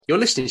You're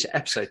listening to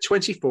episode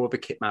 24 of the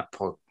Kitmag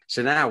Pod.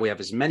 So now we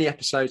have as many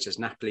episodes as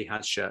Napoli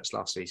had shirts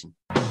last season.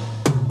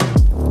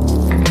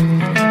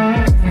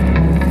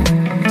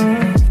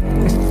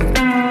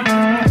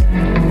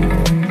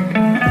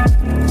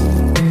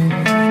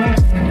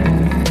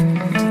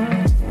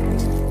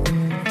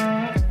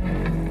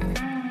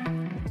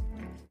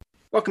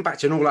 Welcome back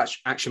to an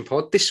all-action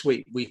pod. This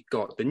week we've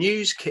got the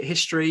news, kit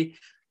history,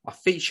 our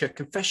feature,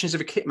 Confessions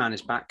of a Kitman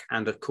is back,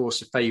 and of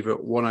course, a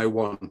favourite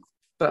 101.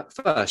 But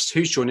first,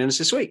 who's joining us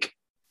this week?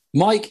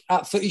 Mike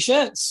at Footy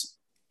Shirts.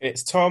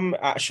 It's Tom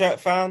at Shirt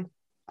Fan.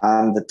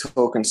 And the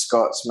token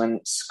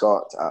Scotsman,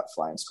 Scott at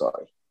Flying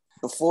Scotty.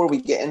 Before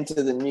we get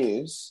into the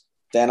news,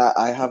 then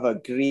I have a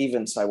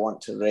grievance I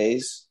want to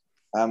raise.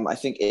 I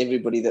think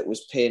everybody that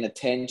was paying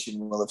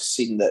attention will have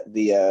seen that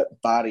the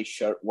Barry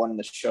shirt won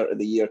the Shirt of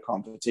the Year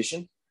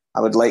competition.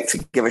 I would like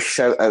to give a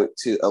shout out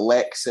to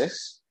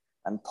Alexis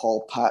and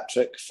Paul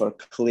Patrick for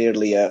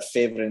clearly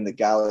favouring the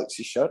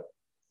Galaxy shirt.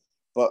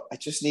 But I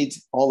just need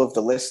all of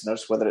the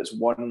listeners, whether it's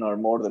one or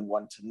more than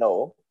one, to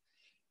know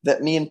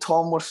that me and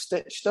Tom were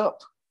stitched up.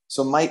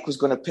 So Mike was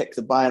going to pick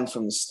the Bayern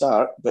from the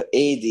start, but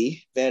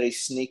Adi, very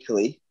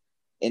sneakily,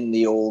 in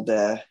the old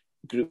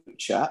group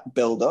chat,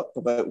 build up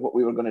about what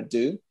we were going to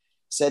do,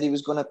 said he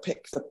was going to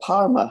pick the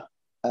Parma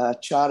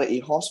charity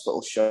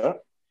hospital shirt,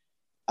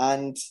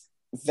 and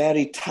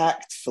very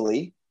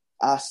tactfully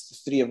asked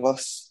the three of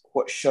us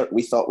what shirt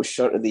we thought was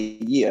Shirt of the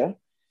Year,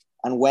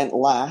 and went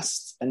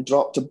last and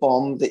dropped a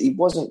bomb that he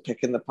wasn't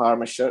picking the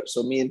Parma shirt,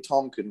 so me and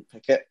Tom couldn't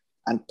pick it,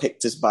 and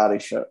picked his Barry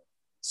shirt.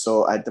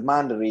 So I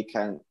demand a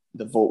recount.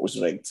 The vote was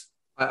rigged.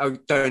 I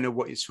don't know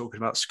what you're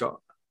talking about, Scott.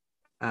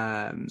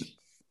 No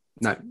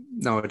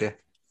idea.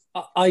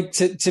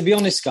 To be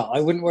honest, Scott,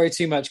 I wouldn't worry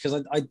too much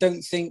because I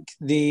don't think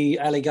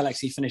the LA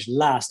Galaxy finished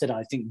last, did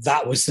I? I think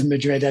that was the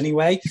Madrid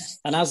anyway.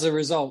 And as a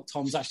result,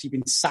 Tom's actually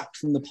been sacked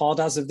from the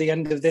pod as of the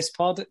end of this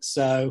pod.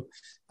 So,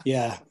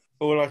 yeah.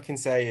 All I can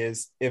say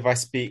is, if I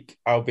speak,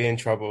 I'll be in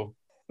trouble.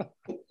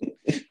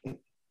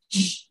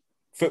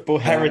 Football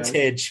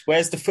heritage.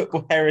 Where's the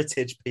football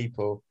heritage,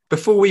 people?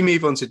 Before we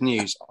move on to the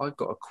news, I've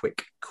got a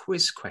quick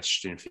quiz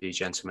question for you,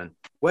 gentlemen.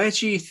 Where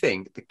do you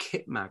think the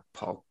Kitmag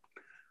Pod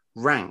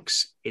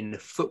ranks in the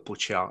football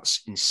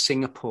charts in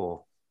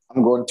Singapore?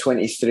 I'm going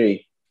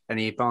 23.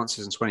 Any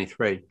advances in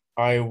 23?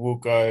 I will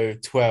go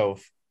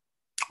 12.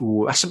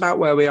 Ooh, that's about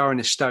where we are in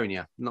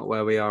Estonia, not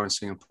where we are in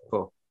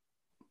Singapore.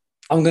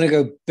 I'm going to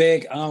go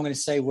big, and I'm going to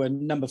say we're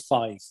number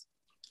 5.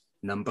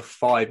 Number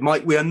 5.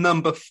 Mike, we are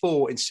number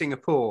 4 in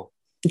Singapore.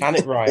 And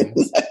it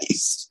rhymes.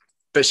 Nice.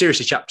 But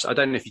seriously, chaps, I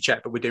don't know if you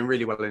checked, but we're doing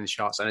really well in the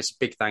charts. And it's a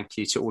big thank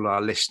you to all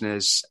our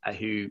listeners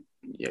who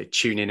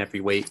tune in every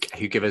week,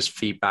 who give us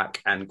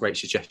feedback and great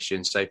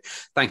suggestions. So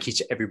thank you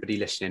to everybody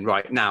listening.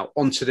 Right, now,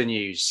 on to the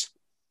news.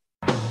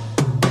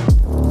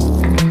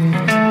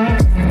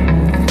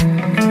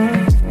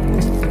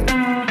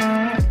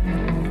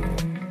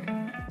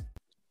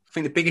 I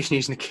think the biggest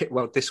news in the kit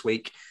world this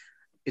week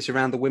is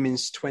around the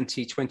Women's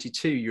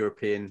 2022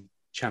 European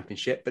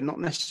Championship, but not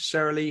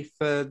necessarily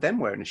for them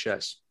wearing the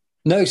shirts.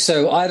 No,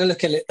 so I had a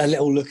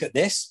little look at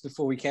this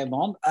before we came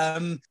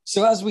on.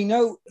 So as we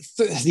know,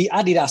 the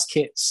Adidas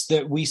kits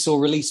that we saw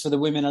released for the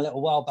women a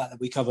little while back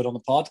that we covered on the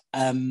pod,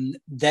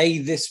 they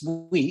this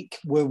week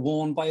were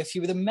worn by a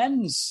few of the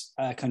men's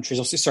countries.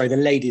 The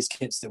ladies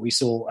kits that we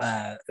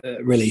saw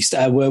released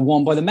were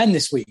worn by the men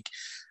this week.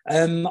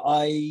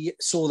 I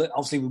saw that,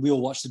 obviously, we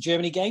all watched the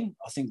Germany game.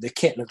 I think the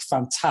kit looked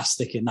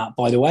fantastic in that,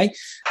 by the way.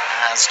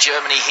 As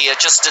Germany here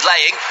just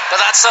delaying, but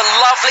that's a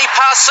lovely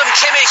pass from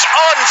Kimmich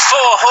on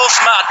for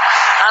Hofmann,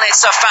 and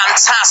it's a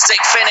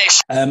fantastic finish.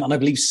 And I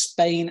believe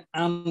Spain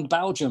and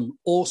Belgium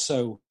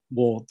also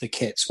wore the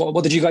kits.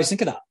 What did you guys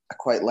think of that? I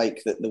quite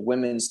like that the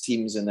women's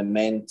teams and the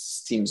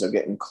men's teams are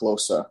getting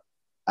closer,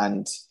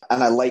 and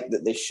I like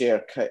that they share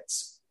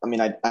kits. I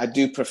mean, I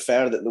do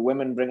prefer that the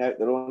women bring out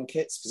their own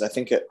kits because I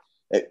think it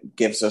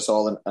gives us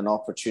all an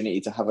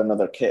opportunity to have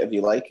another kit if you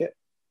like it.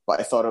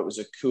 But I thought it was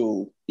it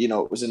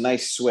was a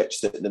nice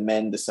switch that the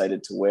men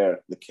decided to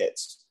wear the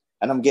kits.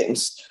 And I'm getting,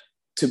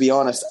 to be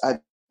honest, I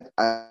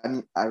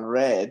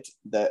read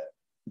that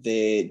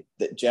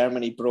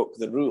Germany broke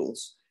the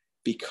rules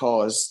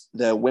because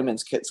the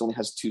women's kits only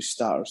has 2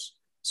 stars.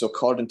 So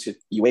according to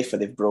UEFA,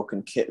 they've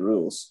broken kit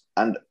rules.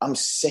 And I'm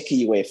sick of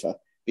UEFA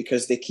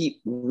because they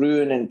keep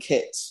ruining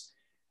kits.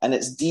 And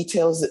it's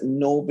details that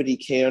nobody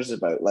cares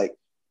about. Like,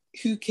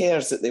 who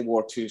cares that they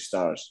wore 2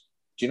 stars?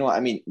 Do you know what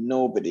I mean?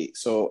 Nobody.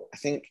 So I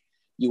think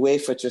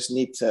UEFA just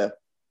need to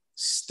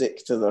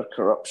stick to their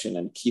corruption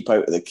and keep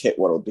out of the kit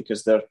world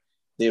because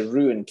they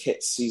ruin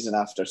kits season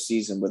after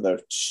season with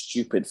their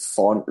stupid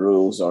font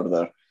rules or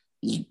their,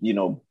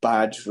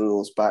 badge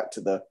rules back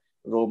to the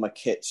Roma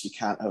kits. You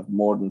can't have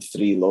more than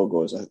 3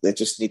 logos. They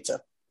just need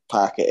to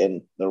pack it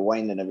in. They're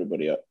winding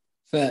everybody up.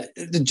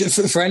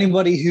 For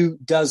anybody who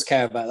does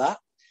care about that,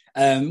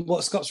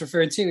 What Scott's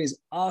referring to is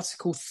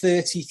Article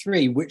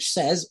 33, which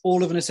says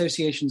all of an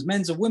association's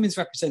men's or women's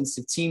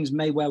representative teams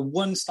may wear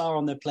one star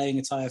on their playing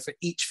attire for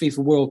each FIFA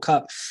World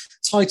Cup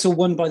title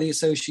won by the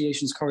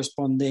association's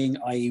corresponding,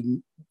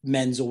 i.e.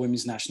 men's or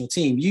women's national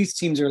team. Youth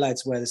teams are allowed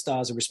to wear the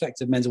stars of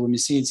respective men's or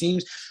women's senior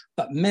teams,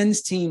 but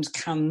men's teams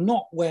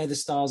cannot wear the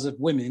stars of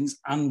women's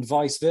and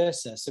vice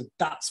versa. So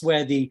that's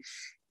where the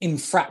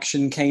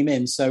infraction came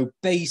in. So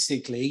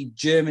basically,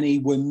 Germany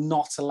were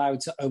not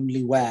allowed to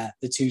only wear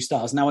the 2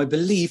 stars. Now, I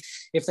believe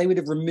if they would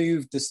have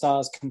removed the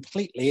stars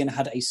completely and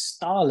had a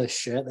starless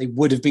shirt, they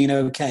would have been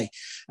okay.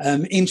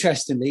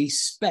 Interestingly,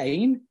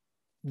 Spain,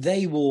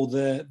 they wore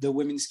the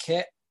women's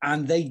kit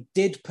and they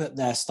did put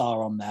their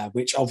star on there,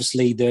 which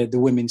obviously the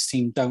women's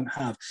team don't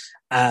have.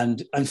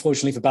 And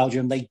unfortunately for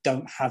Belgium, they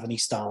don't have any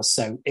stars,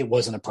 so it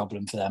wasn't a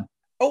problem for them.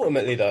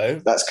 Ultimately,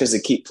 though... That's because they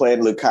keep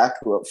playing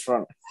Lukaku up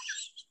front.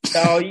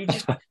 No, you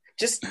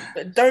just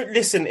don't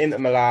listen, Inter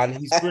Milan.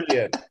 He's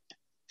brilliant.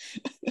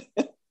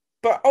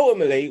 But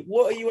ultimately,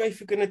 what are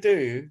UEFA going to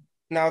do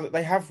now that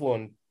they have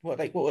won? What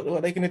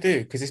are they going to do?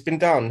 Because it's been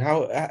done.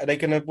 How are they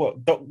going to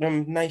dock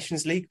them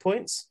Nations League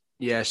points?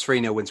 Yeah,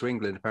 3-0 win to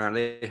England,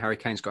 apparently. Harry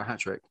Kane's got a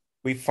hat-trick.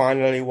 We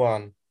finally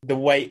won. The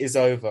wait is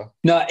over.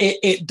 No,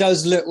 it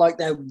does look like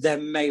there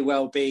may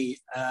well be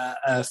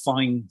a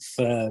fine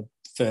for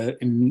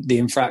the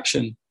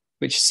infraction,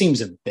 which seems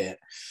a bit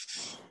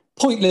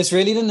pointless,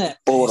 really, doesn't it?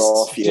 Board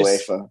off,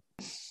 UEFA.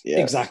 Yeah,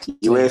 exactly.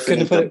 UEFA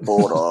need to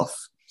board off.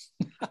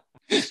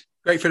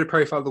 Great for the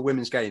profile of the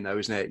women's game, though,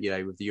 isn't it? You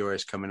know, with the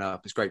Euros coming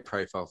up, it's great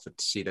profile to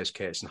see those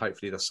kits, and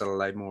hopefully they'll sell a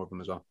load more of them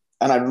as well.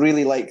 And I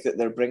really like that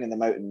they're bringing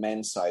them out in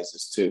men's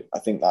sizes too. I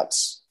think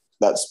that's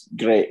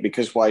great,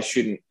 because why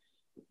shouldn't,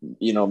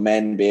 you know,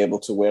 men be able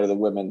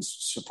to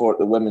support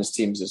the women's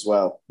teams as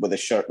well with a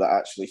shirt that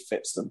actually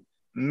fits them?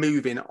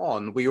 Moving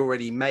on, we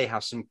already may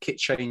have some kit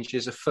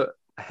changes afoot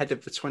ahead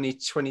of the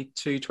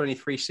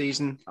 2022-23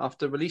 season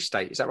after release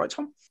date. Is that right,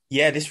 Tom?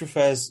 Yeah, this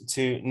refers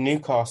to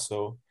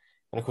Newcastle.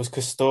 And of course,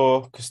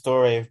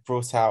 Castore have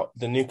brought out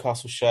the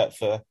Newcastle shirt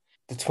for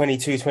the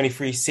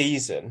 22-23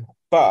 season.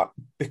 But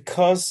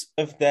because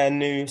of their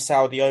new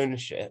Saudi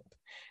ownership,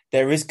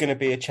 there is going to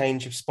be a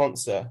change of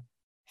sponsor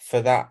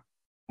for that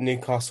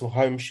Newcastle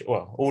home,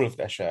 all of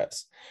their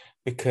shirts,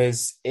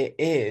 because it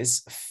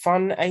is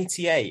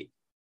Fun88,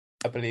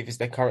 I believe, is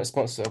their current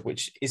sponsor,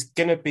 which is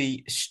going to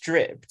be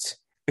stripped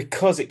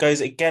because it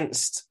goes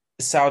against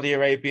Saudi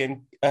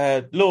Arabian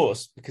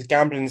laws, because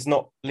gambling is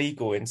not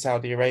legal in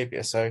Saudi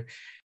Arabia. So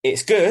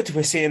it's good.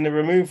 We're seeing the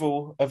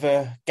removal of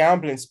a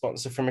gambling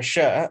sponsor from a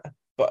shirt,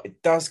 but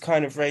it does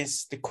kind of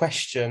raise the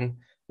question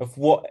of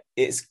what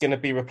it's going to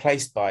be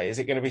replaced by. Is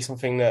it going to be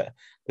something that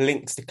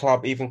links the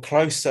club even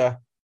closer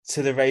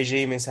to the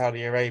regime in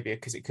Saudi Arabia?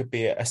 Because it could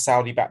be a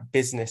Saudi-backed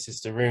business,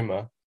 is the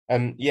rumour.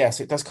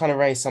 So it does kind of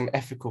raise some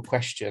ethical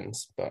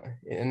questions, but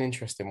an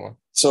interesting one.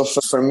 So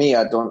for me,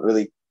 I'm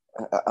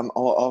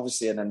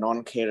obviously in a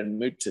non-caring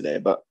mood today,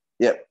 but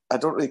yeah, I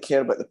don't really care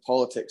about the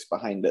politics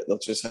behind it. They'll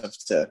just have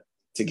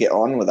to get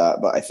on with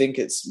that. But I think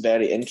it's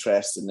very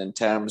interesting in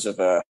terms of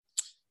a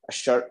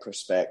shirt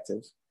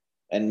perspective.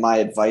 And my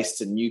advice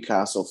to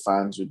Newcastle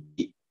fans would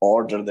be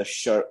order the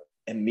shirt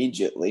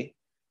immediately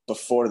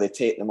before they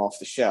take them off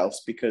the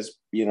shelves, because,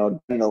 you know,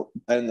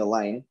 down the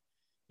line,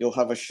 you'll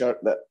have a shirt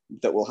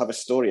that will have a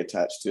story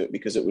attached to it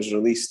because it was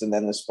released and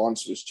then the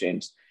sponsor was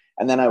changed.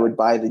 And then I would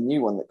buy the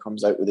new one that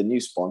comes out with a new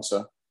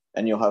sponsor,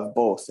 and you'll have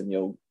both.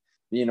 And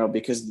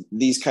because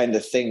these kind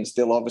of things,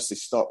 they'll obviously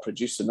stop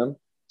producing them.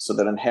 So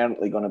they're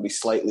inherently going to be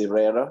slightly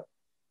rarer.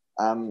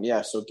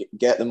 So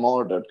get them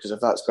ordered, because if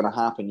that's going to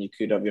happen, you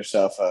could have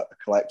yourself a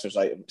collector's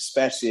item,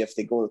 especially if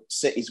they go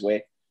City's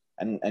way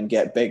and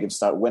get big and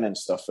start winning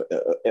stuff.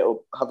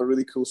 It'll have a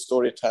really cool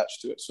story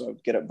attached to it, so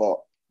I'd get it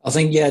bought. I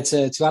think, to add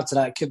to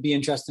that, it could be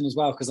interesting as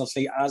well, because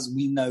obviously, as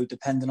we know,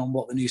 depending on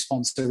what the new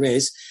sponsor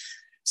is,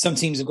 some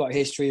teams have got a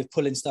history of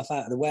pulling stuff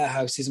out of the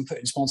warehouses and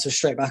putting sponsors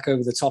straight back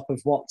over the top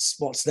of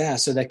what's there.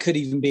 So there could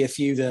even be a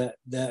few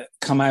that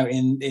come out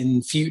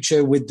in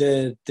future with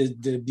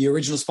the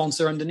original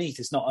sponsor underneath.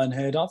 It's not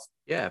unheard of.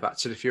 Yeah, back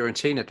to the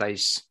Fiorentina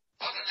days.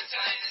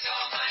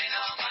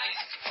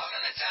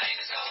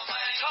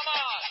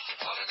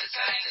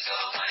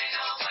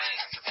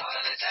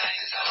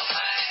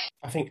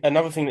 I think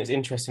another thing that's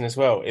interesting as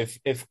well,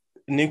 if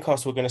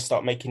Newcastle are going to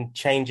start making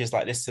changes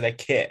like this to their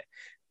kit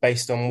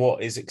based on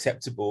what is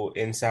acceptable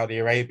in Saudi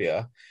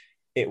Arabia,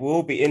 it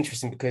will be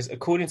interesting, because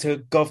according to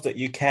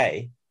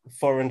gov.uk,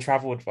 foreign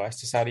travel advice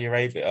to Saudi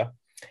Arabia,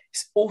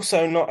 it's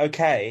also not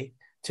okay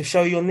to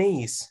show your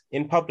knees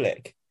in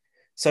public.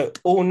 So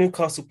all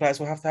Newcastle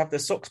players will have to have their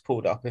socks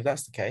pulled up if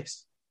that's the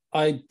case.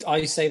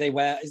 I say they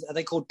wear, are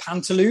they called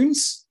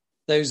pantaloons?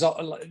 Those are,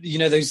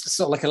 those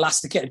sort of like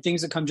elasticated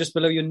things that come just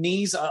below your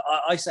knees.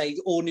 I say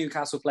all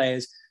Newcastle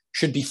players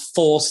should be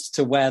forced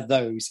to wear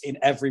those in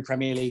every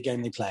Premier League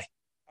game they play.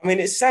 I mean,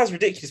 it sounds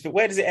ridiculous, but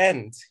where does it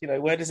end?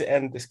 Where does it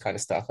end, this kind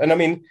of stuff? And I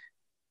mean,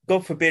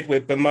 God forbid we're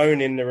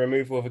bemoaning the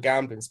removal of a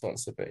gambling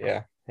sponsor, but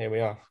yeah, here we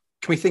are.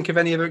 Can we think of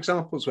any other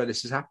examples where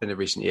this has happened in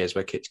recent years,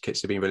 where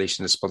kits have been released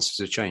and the sponsors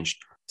have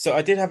changed? So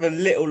I did have a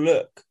little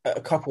look at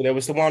a couple. There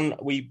was the one,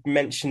 we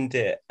mentioned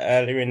it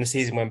earlier in the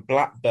season when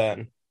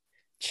Blackburn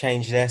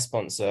changed their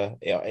sponsor.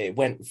 It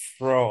went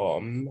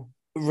from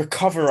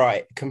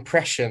Recoverite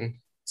compression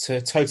to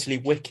Totally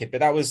Wicked, but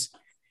that was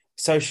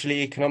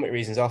socially economic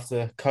reasons.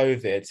 After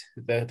COVID,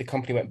 the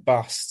company went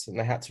bust and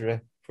they had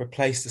to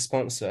replace the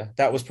sponsor.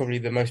 That was probably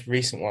the most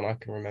recent one I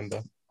can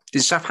remember.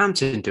 Did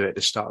Southampton do it at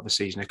the start of the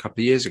season a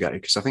couple of years ago?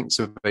 Because I think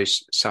some of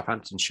those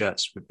Southampton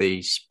shirts with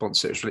the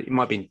sponsors, it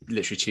might have been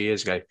literally 2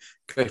 years ago,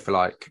 go for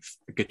like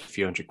a good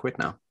few £100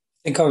 now.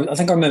 I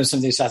think I remember some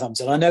of these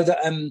Southampton. I know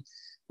that,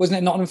 wasn't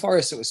it Nottingham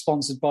Forest that was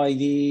sponsored by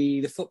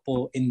the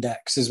Football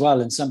Index as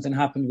well, and something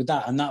happened with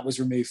that, and that was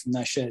removed from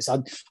their shirts. I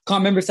can't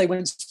remember if they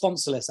went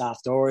sponsorless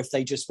after or if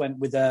they just went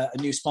with a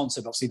new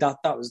sponsor. But obviously,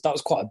 that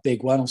was quite a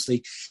big one.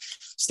 Obviously,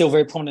 still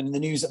very prominent in the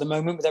news at the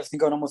moment with everything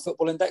going on with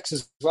Football Index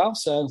as well.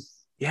 So.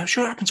 Yeah, I'm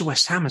sure it happened to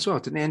West Ham as well.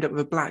 Didn't they end up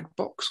with a black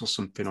box or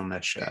something on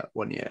their shirt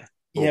one year?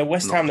 Yeah,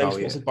 West Ham, they were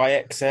sponsored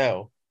by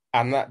XL.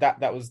 And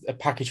that was a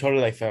package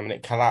holiday firm and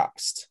it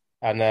collapsed.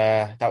 And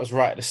that was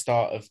right at the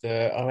start of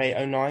the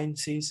 08-09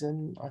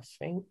 season, I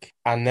think.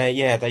 And they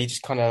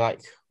just kind of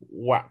like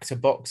whacked a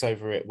box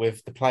over it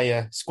with the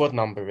player squad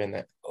number in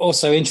it.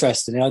 Also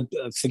interesting,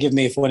 forgive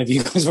me if one of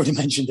you guys already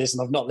mentioned this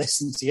and I've not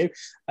listened to you,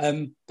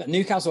 but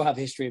Newcastle have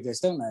a history of this,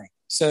 don't they?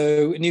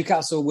 So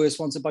Newcastle were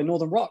sponsored by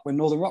Northern Rock when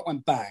Northern Rock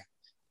went bang.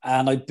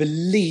 And I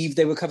believe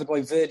they were covered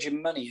by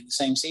Virgin Money in the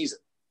same season.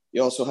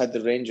 You also had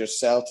the Rangers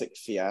Celtic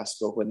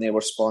fiasco when they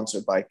were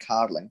sponsored by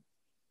Carling,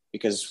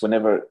 because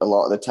whenever a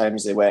lot of the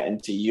times they went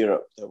into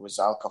Europe, there was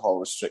alcohol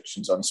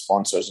restrictions on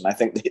sponsors. And I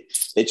think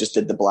they just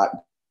did the black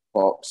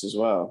box as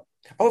well.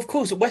 Oh, of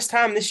course. West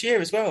Ham this year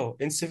as well,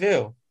 in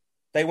Seville.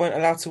 They weren't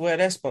allowed to wear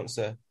their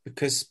sponsor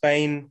because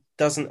Spain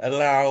doesn't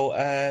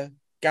allow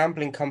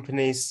gambling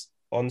companies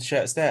on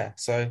shirts there.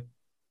 So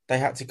they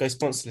had to go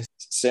sponsorless.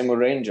 Same with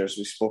Rangers.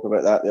 We spoke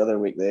about that the other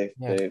week. They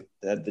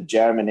had the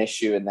German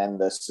issue and then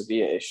the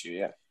Sevilla issue,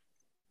 yeah.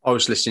 I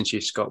was listening to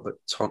you, Scott, but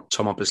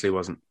Tom obviously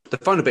wasn't. The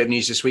final bit of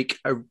news this week,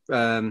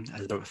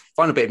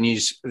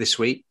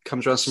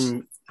 comes around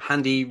some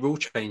handy rule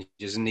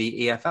changes in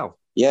the EFL.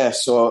 Yeah,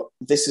 so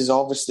this is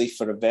obviously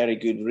for a very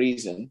good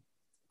reason,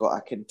 but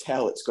I can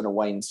tell it's going to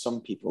wind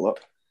some people up,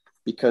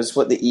 because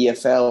what the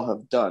EFL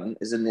have done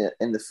is in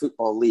the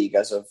Football League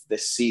as of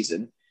this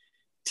season,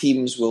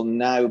 teams will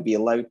now be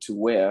allowed to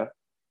wear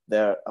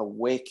their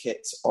away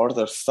kits or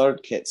their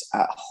third kits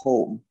at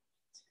home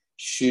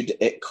should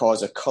it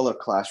cause a colour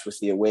clash with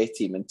the away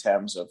team in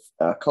terms of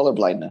colour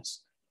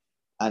blindness.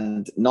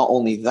 And not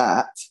only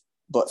that,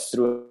 but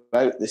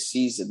throughout the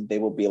season, they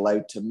will be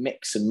allowed to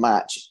mix and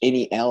match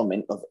any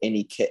element of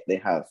any kit they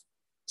have.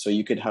 So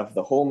you could have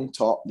the home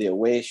top, the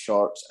away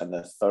shorts, and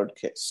the third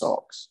kit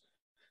socks.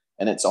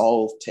 And it's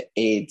all to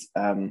aid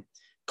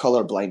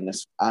colour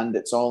blindness, and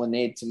it's all an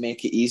aid to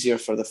make it easier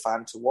for the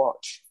fan to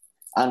watch.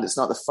 And it's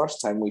not the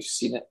first time we've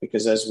seen it,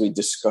 because as we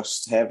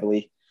discussed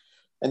heavily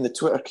in the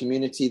Twitter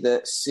community,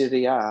 that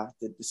Serie A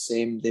did the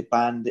same. They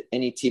banned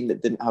any team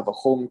that didn't have a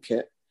home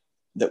kit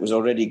that was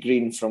already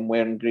green from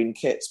wearing green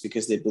kits,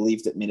 because they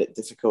believed it made it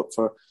difficult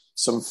for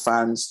some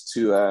fans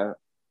to,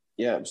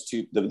 there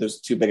was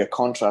too big a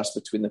contrast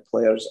between the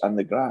players and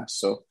the grass.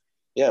 So,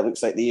 yeah, it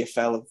looks like the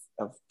EFL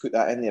have put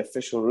that in the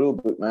official rule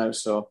book now,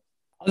 so...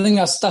 I think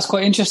that's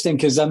quite interesting,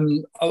 because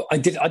I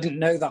didn't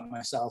know that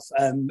myself,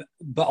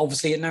 but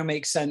obviously it now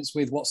makes sense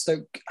with what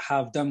Stoke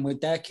have done with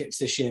their kits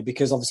this year,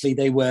 because obviously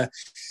they were,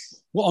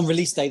 on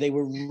release day, they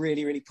were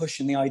really, really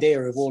pushing the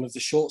idea of all of the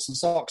shorts and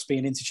socks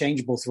being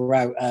interchangeable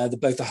throughout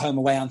both the home,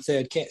 away and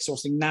third kit. So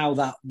obviously now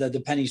that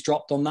the penny's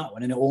dropped on that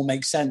one and it all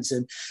makes sense.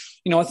 And,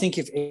 I think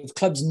if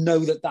clubs know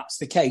that that's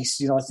the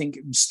case, I think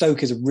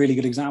Stoke is a really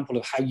good example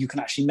of how you can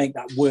actually make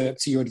that work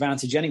to your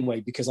advantage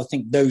anyway, because I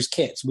think those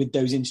kits with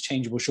those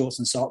interchangeable shorts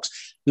and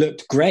socks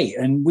looked great.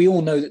 And we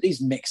all know that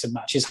these mix and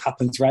matches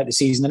happen throughout the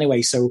season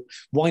anyway. So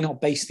why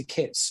not base the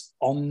kits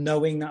on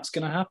knowing that's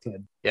going to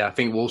happen? Yeah, I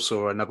think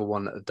Walsall are another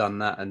one that have done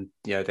that. And,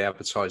 they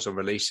advertised on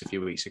release a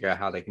few weeks ago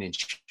how they can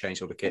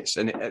interchange all the kits.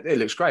 And it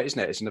looks great, isn't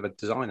it? It's another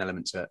design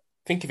element to it.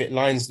 Think if it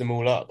lines them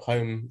all up,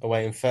 home,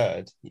 away and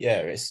third.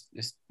 Yeah,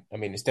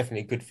 it's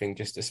definitely a good thing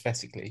just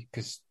aesthetically,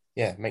 because,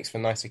 it makes for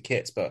nicer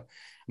kits. But,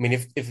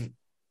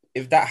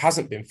 if that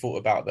hasn't been thought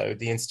about, though,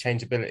 the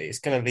interchangeability, it's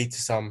going to lead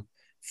to some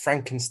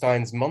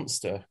Frankenstein's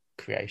monster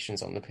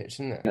creations on the pitch,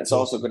 isn't it? And it's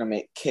also going to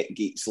make Kit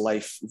Geek's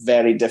life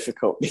very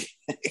difficult,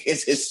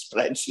 because his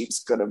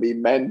spreadsheet's going to be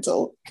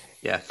mental.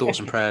 Yeah, thoughts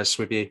and prayers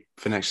with you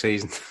for next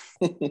season.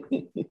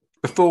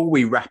 Before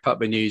we wrap up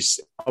the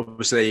news,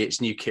 obviously it's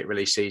new kit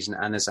release season,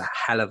 and there's a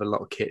hell of a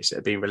lot of kits that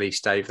have been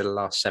released over the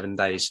last 7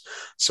 days.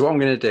 So what I'm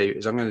going to do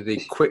is I'm going to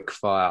do quick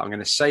fire. I'm going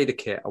to say the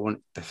kit. I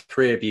want the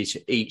three of you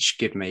to each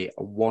give me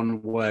a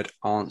one-word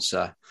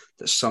answer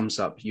that sums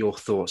up your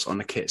thoughts on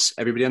the kits.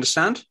 Everybody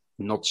understand?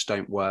 Nods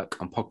don't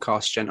work on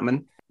podcasts,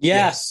 gentlemen.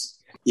 Yes.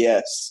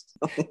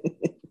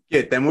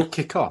 Good, then we'll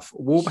kick off.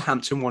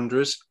 Wolverhampton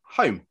Wanderers,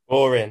 home.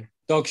 Boring.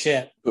 Dog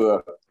shit.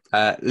 Poor.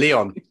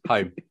 Leon,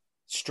 home.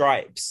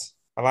 Stripes.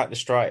 I like the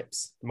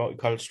stripes, the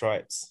multicolored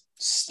stripes.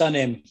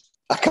 Stunning.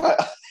 I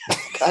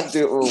can't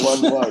do it with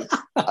one word.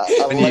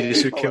 I knew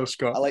this would kill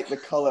Scott. I like the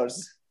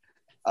colours.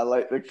 I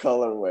like the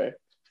colourway.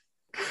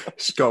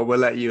 Scott, we'll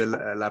let you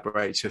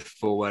elaborate to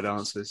 4-word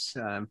answers.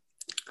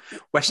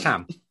 West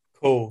Ham.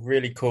 Cool,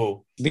 really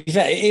cool. To be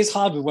fair, it is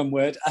hard with one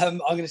word. I'm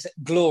going to say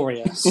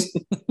glorious.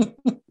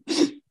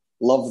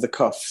 Love the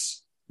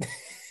cuffs.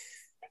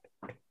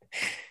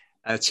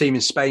 A team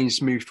in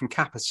Spain's moved from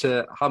Kappa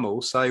to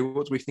Hummel. So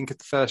what do we think of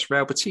the first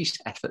Real Betis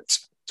effort?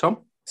 Tom?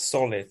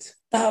 Solid.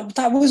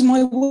 That was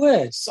my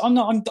words.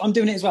 I'm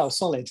doing it as well.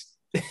 Solid.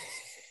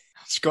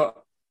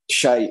 Scott?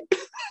 Shite.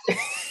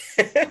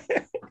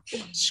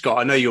 Scott,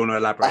 I know you want to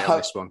elaborate on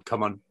this one.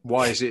 Come on.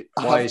 Why is it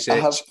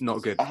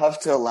not good? I have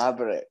to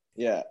elaborate.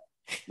 Yeah.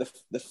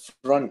 The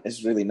front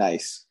is really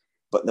nice,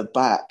 but the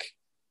back,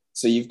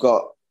 so you've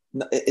got,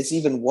 it's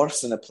even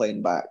worse than a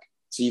plain back.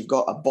 So you've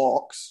got a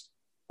box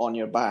on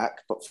your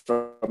back, but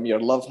from your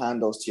love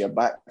handles to your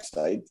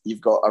backside,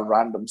 you've got a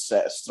random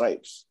set of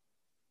stripes.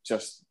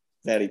 Just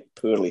very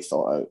poorly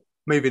thought out.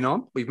 Moving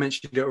on. We've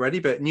mentioned it already,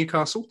 but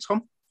Newcastle,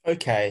 Tom?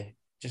 Okay.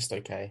 Just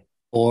okay.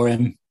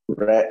 Boring.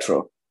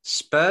 Retro.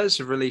 Spurs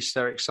have released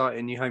their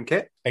exciting new home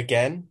kit.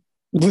 Again?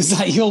 Was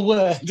that your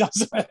word? I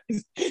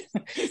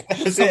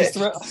was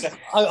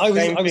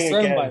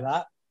thrown by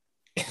that.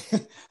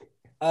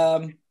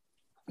 I'm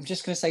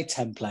just going to say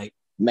template.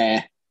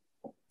 Meh.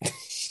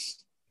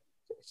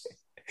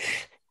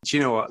 Do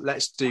you know what?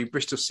 Let's do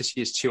Bristol City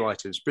as 2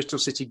 items. Bristol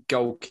City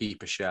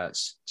goalkeeper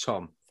shirts.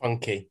 Tom.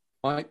 Funky.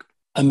 Mike.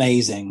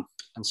 Amazing.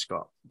 And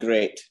Scott.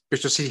 Great.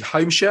 Bristol City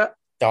home shirt.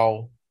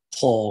 Dull.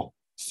 Poor.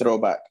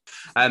 Throwback.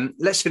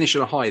 Let's finish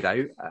on a high,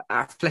 though.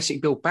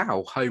 Athletic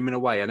Bilbao, home and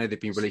away. I know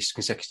they've been released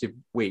consecutive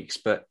weeks,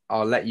 but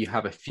I'll let you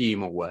have a few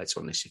more words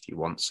on this if you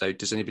want. So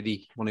does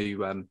anybody want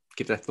to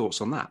give their thoughts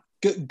on that?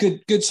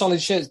 Good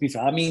solid shirt, to be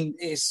fair. I mean,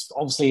 it's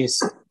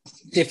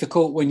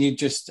difficult when you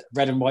just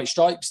red and white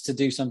stripes to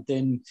do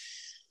something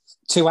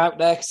too out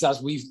there, because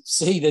as we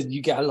see, that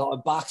you get a lot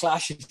of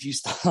backlash if you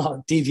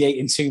start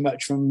deviating too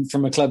much from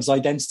a club's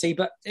identity.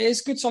 But it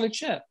is a good solid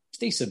shirt. It's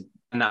decent.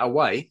 And that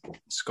away,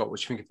 Scott, what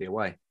do you think of the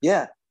away?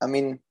 Yeah, I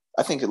mean,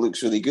 I think it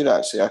looks really good,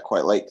 actually. I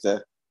quite like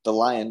the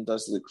lion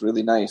does look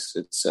really nice.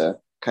 It's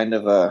kind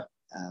of a,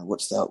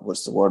 what's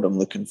the word I'm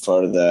looking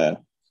for? The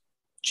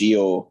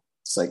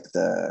it's like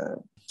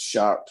the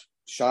sharp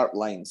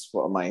lines.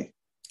 What am I?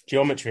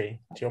 Geometry.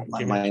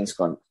 My mind's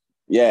gone.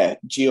 Yeah,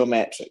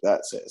 geometric,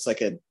 that's it. It's like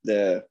a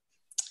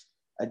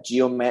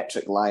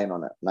geometric line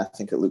on it, and I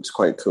think it looks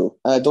quite cool.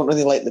 I don't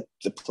really like the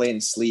plain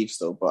sleeves,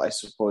 though, but I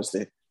suppose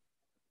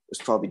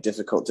it's probably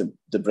difficult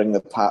to bring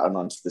the pattern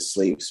onto the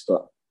sleeves,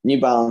 but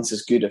New Balance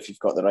is good if you've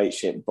got the right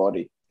shaped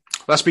body.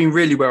 That's been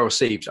really well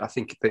received. I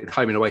think the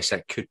home and away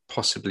set could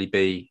possibly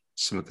be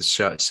some of the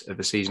shirts of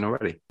the season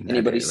already.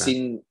 Anybody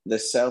seen the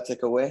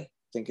Celtic away?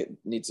 I think it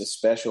needs a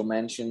special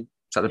mention. Is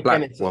that the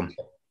black one?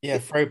 Yeah,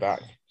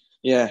 throwback.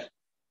 Yeah,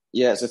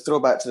 it's a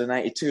throwback to the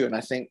 92, and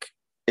I think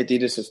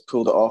Adidas has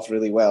pulled it off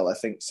really well. I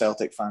think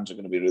Celtic fans are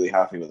going to be really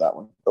happy with that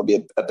one. It'll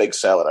be a big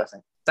seller, I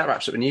think. That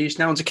wraps up the news.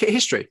 Now on to kit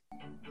history.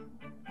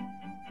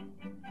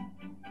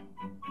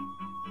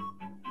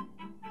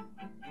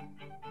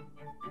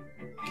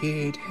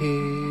 Kid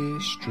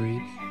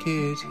history,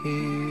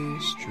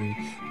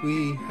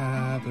 we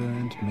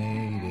haven't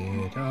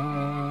made it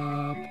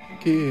up.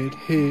 Kid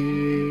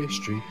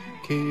history,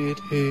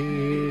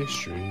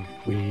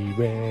 we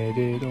read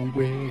it on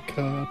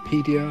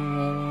Wikipedia.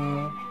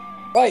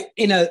 Right,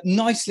 in a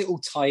nice little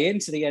tie-in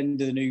to the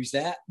end of the news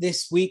there,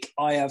 this week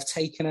I have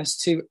taken us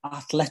to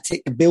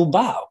Athletic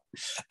Bilbao.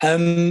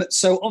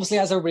 So obviously,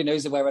 as everybody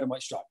knows, they wear red and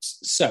white stripes.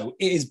 So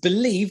it is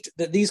believed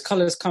that these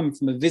colours come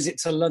from a visit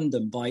to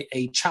London by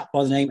a chap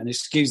by the name, and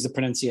excuse the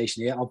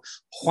pronunciation here, of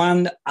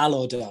Juan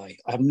Alodai.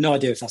 I have no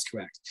idea if that's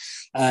correct,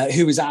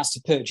 who was asked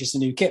to purchase a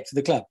new kit for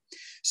the club.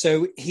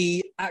 So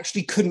he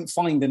actually couldn't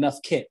find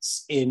enough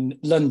kits in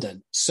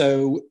London.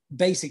 So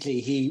basically,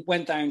 he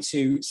went down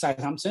to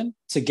Southampton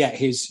to get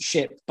his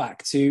ship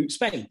back to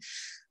Spain.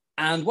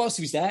 And whilst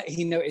he was there,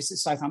 he noticed that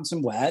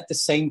Southampton wear the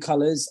same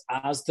colours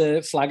as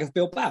the flag of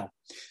Bilbao.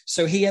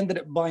 So he ended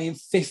up buying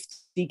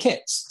 50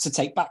 kits to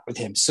take back with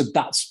him. So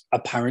that's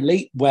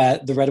apparently where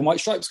the red and white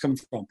stripes come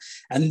from.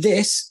 And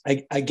this,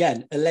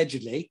 again,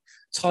 allegedly,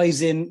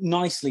 ties in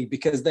nicely,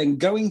 because then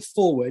going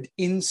forward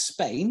in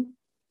Spain,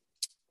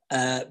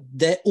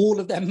 all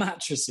of their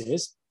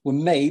mattresses were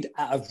made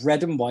out of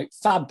red and white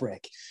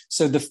fabric.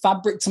 So the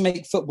fabric to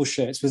make football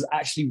shirts was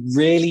actually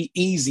really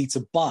easy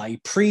to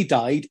buy,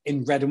 pre-dyed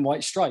in red and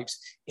white stripes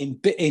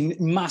in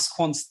mass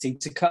quantity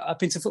to cut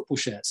up into football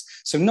shirts.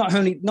 So not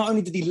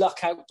only did he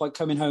luck out by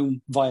coming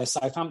home via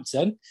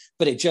Southampton,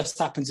 but it just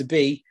happened to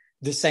be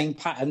the same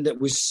pattern that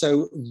was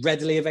so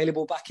readily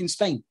available back in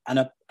Spain.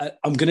 And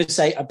I'm going to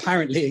say,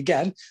 apparently,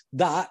 again,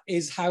 that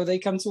is how they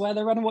come to wear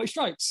their red and white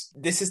stripes.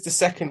 This is the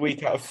second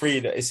week out of 3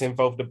 that it's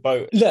involved a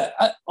boat. Look,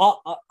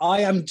 I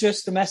am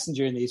just a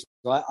messenger in these,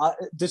 right?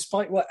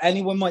 Despite what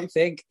anyone might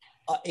think,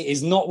 It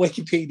is not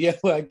Wikipedia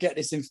where I get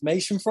this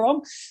information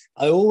from.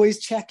 I always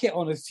check it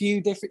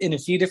in a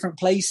few different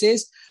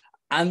places.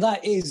 And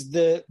that is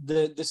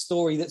the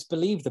story that's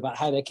believed about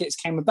how their kits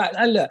came about.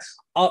 And look,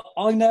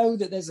 I know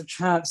that there's a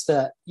chance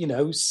that,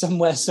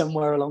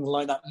 somewhere along the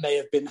line that may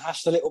have been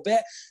hashed a little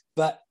bit.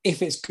 But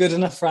if it's good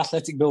enough for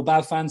Athletic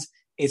Bilbao fans,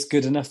 it's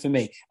good enough for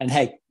me. And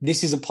hey,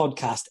 this is a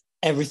podcast.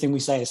 Everything we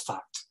say is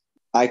fact.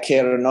 I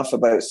care enough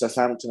about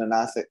Southampton and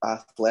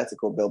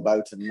Atletico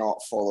Bilbao to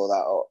not follow that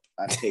up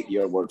and take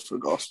your word for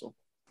gospel.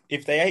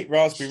 If they ate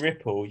Raspberry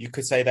Ripple, you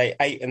could say they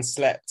ate and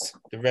slept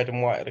the red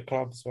and white of the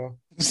club as well.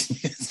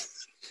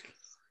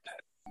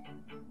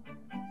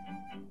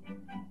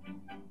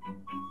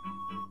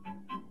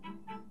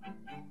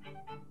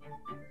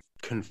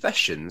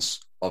 Confessions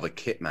of a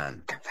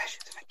Kitman.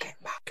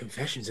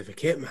 Confessions of a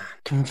Kitman.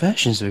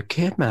 Confessions of a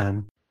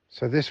Kitman.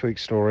 So this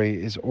week's story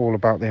is all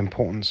about the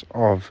importance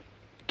of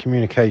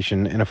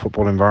communication in a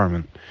football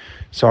environment.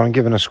 So I'm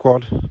given a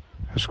squad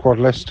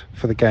list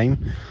for the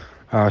game.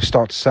 I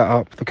start to set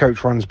up. The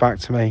coach runs back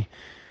to me.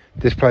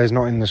 This player's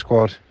not in the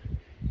squad.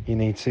 You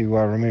need to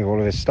remove all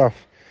of his stuff.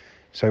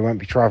 So he won't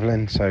be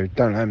travelling. So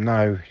don't let him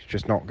know. He's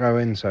just not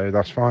going. So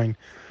that's fine.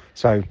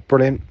 So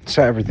brilliant.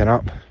 Set everything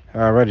up.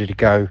 Ready to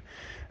go.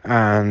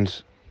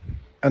 And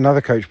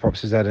another coach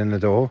pops his head in the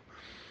door.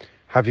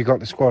 Have you got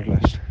the squad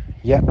list?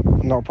 Yep,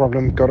 not a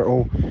problem. Got it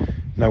all.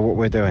 Know what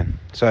we're doing.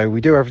 So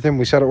we do everything.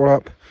 We set it all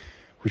up.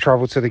 We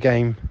travel to the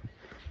game.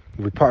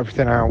 We put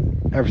everything out.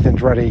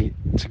 Everything's ready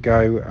to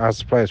go as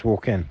the players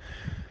walk in.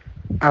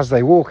 As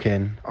they walk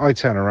in, I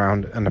turn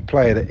around and the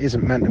player that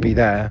isn't meant to be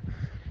there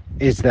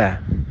is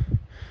there.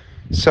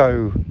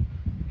 So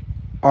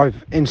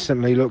I've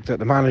instantly looked at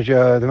the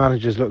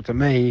manager's looked at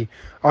me,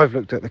 I've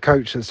looked at the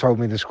coach that's told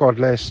me the squad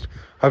list,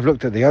 I've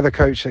looked at the other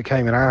coach that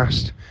came and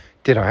asked,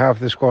 did I have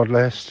the squad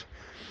list?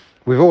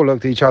 We've all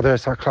looked at each other.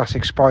 It's that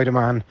classic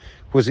Spider-Man,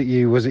 was it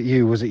you, was it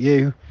you, was it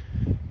you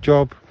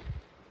job.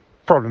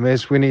 Problem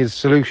is, we need a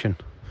solution.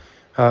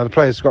 The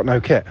players got no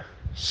kit.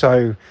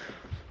 So,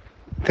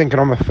 thinking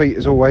on my feet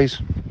as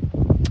always,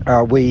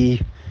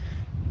 we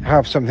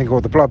have something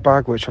called the blood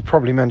bag, which I've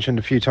probably mentioned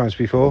a few times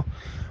before.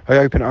 I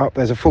open it up,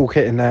 there's a full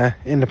kit in there,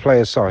 in the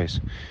player's size.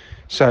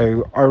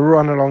 So I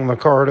run along the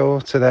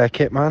corridor to their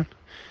kit man,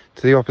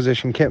 to the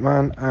opposition kit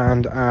man,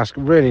 and ask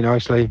really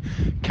nicely,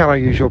 can I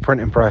use your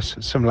printing press,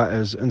 some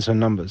letters and some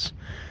numbers?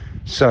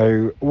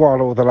 So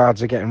while all the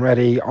lads are getting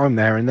ready, I'm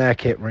there in their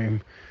kit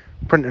room,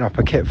 printing up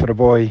a kit for the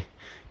boy,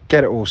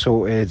 get it all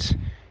sorted,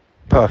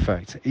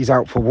 perfect. He's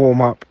out for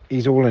warm-up,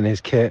 he's all in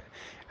his kit,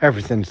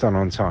 everything's done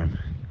on time.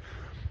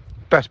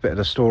 Best bit of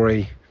the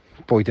story,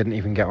 boy didn't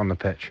even get on the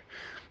pitch.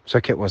 So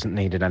kit wasn't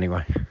needed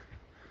anyway.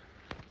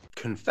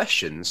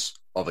 Confessions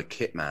of a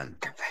Kitman.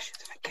 Confessions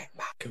of a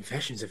Kitman.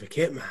 Confessions of a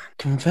Kitman.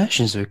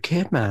 Confessions of a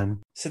Kitman.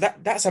 So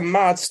that's a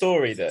mad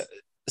story that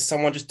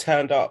someone just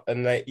turned up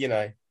and they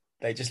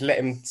just let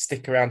him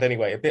stick around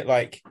anyway. A bit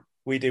like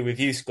we do with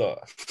you,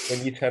 Scott,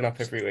 when you turn up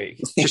every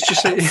week.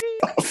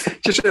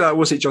 Just like,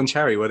 was it John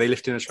Terry? Were they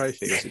lifting a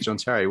trophy? Was it John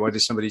Terry? Why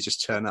did somebody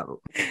just turn up?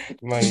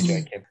 I'm only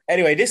joking.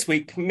 Anyway, this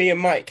week, me and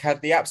Mike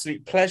had the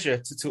absolute pleasure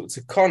to talk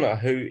to Connor,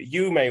 who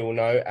you may all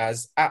know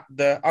as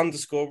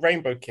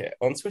 @the_Rainbow Kit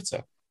on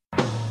Twitter.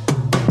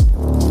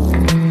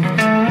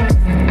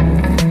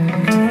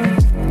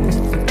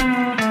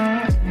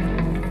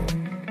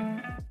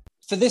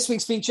 For this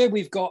week's feature,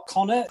 we've got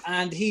Connor,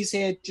 and he's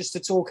here just to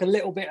talk a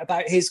little bit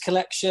about his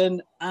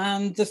collection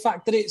and the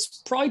fact that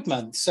it's Pride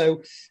Month.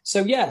 So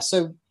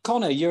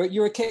Connor,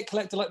 you're a kit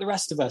collector like the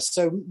rest of us.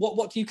 So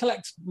what do you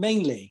collect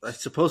mainly? I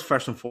suppose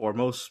first and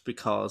foremost,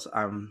 because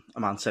I'm a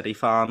Man City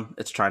fan,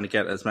 it's trying to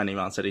get as many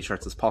Man City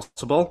shirts as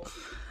possible.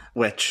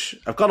 Which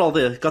I've got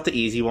the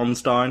easy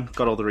ones down,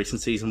 got all the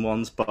recent season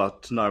ones,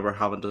 but now we're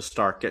having to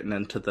start getting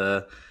into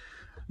the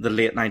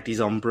late 90s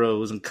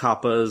Umbros and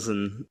Kappas,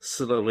 and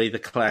slowly the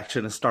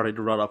collection has started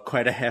to run up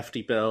quite a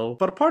hefty bill.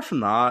 But apart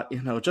from that,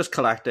 just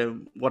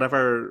collecting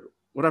whatever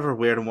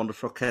weird and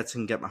wonderful kits I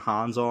can get my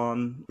hands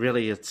on.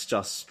 Really, it's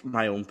just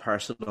my own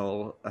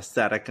personal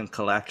aesthetic and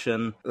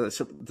collection.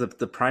 So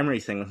the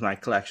primary thing with my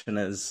collection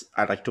is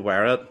I like to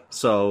wear it.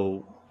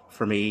 So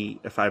for me,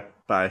 if I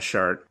buy a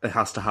shirt, it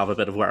has to have a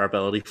bit of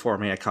wearability for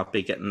me. I can't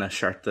be getting a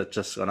shirt that's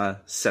just going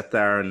to sit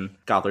there and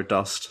gather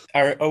dust.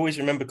 I always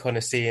remember kind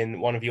of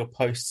seeing one of your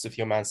posts of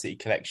your Man City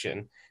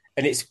collection,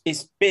 and it's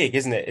big,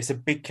 isn't it? It's a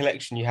big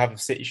collection you have of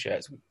City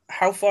shirts.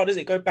 How far does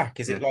it go back?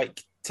 Is it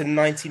like to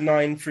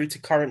 99 through to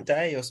current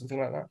day or something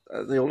like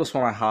that? The oldest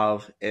one I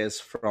have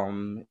is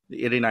from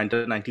the 89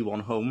 to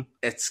 91 home.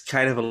 It's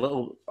kind of a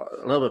little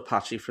bit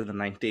patchy for the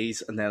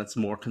 90s, and then it's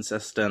more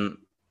consistent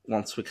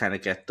once we kind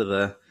of get to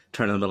the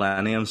turn of the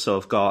millennium. So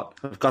I've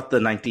got the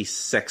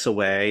 96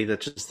 away,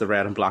 that's just the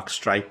red and black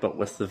stripe, but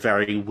with the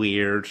very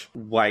weird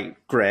white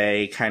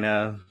grey kind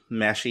of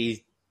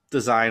meshy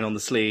design on the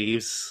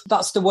sleeves.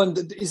 That's the one.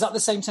 Is that the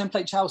same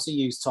template Chelsea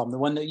used, Tom? The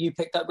one that you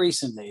picked up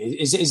recently?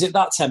 Is it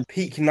that template?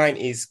 Peak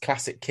 90s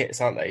classic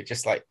kits, aren't they?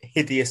 Just like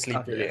hideously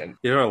brilliant.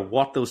 You know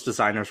what those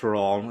designers were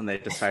on when they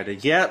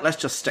decided, let's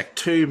just stick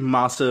 2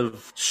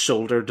 massive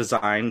shoulder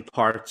design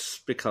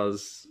parts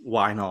because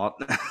why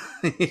not?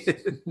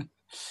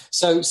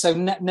 So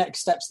next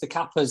steps, the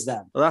Kappas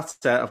then. Well, that's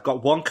it. I've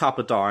got 1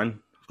 Kappa down.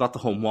 I've got the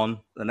home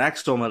one. The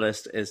next on my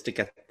list is to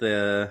get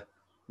the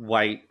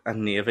white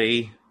and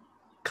navy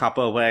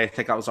Kappa away. I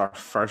think that was our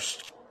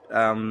first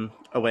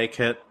away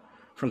kit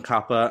from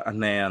Kappa,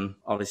 and then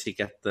obviously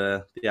get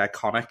the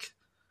iconic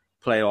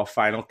playoff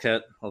final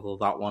kit, although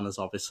that one is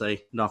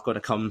obviously not going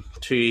to come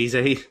too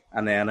easy.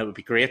 And then it would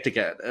be great to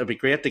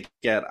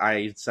get.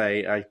 I'd say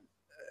it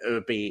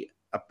would be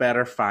a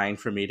better find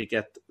for me to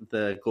get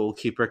the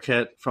goalkeeper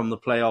kit from the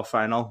playoff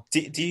final.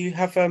 Do you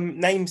have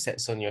name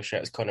sets on your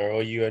shirts, Connor, or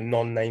are you a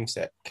non-name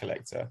set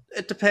collector?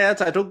 It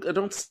depends. I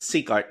don't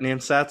seek out name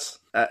sets.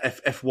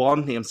 If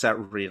one name set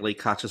really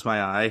catches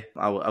my eye,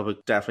 I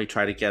would definitely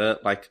try to get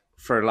it. Like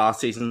for last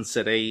season,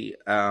 City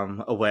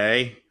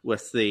away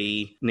with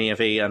the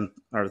navy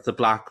or the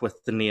black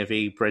with the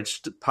navy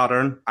bridged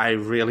pattern. I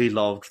really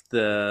loved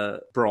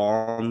the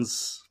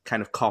bronze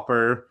kind of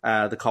copper,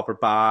 the copper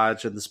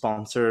badge and the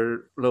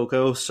sponsor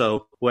logo.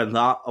 So when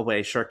that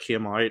away shirt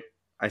came out,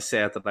 I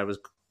said that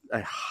I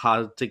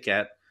had to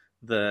get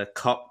the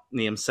cup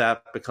name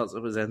set because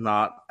it was in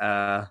that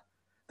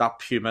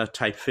Puma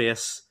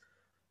typeface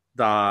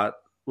that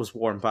was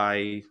worn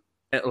by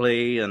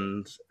Italy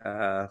and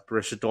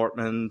Borussia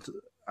Dortmund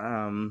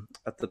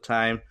at the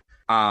time.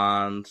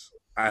 And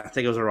I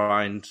think it was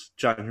around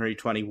January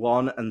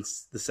 21, and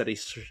the City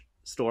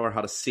store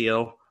had a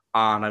sale,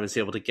 and I was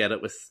able to get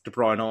it with De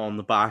Bruyne on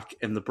the back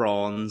in the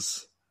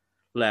bronze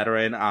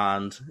lettering.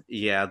 And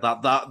yeah,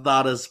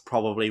 that is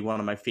probably one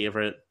of my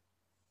favourite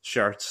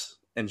shirts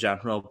in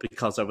general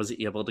because I was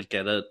able to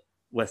get it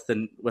with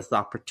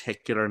that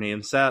particular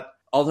name set.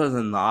 Other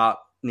than that,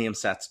 name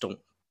sets don't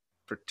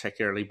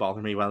particularly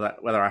bother me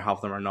whether I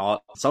have them or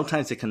not.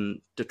 Sometimes it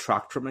can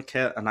detract from a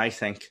kit, and I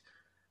think,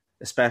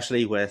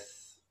 especially with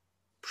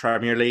the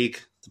Premier League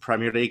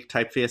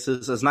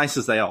typefaces, as nice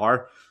as they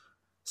are,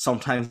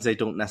 sometimes they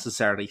don't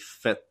necessarily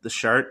fit the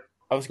shirt.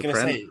 I was going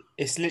to say,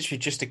 it's literally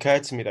just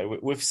occurred to me though,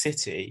 with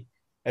City,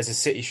 as a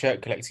City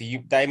shirt collector,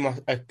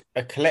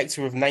 a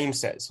collector of name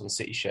sets on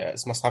City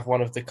shirts must have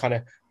one of the kind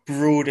of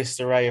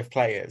broadest array of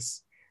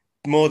players,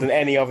 more than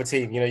any other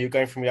team. You know, you're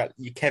going from your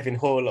Kevin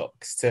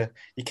Horlocks to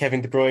your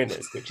Kevin De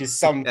Bruyne's, which is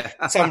some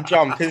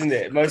jump, isn't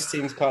it? Most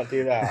teams can't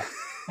do that.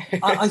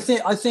 I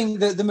think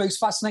that the most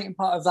fascinating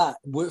part of that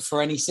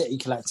for any City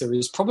collector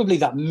is probably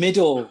that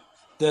middle.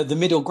 The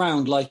middle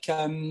ground, like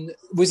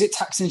was it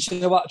Thaksin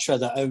Shinawatra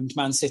that owned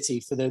Man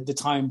City for the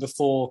time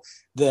before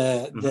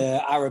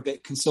the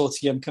Arabic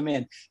consortium come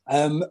in,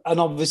 and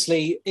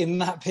obviously in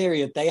that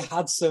period they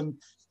had some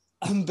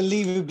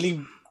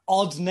unbelievably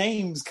odd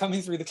names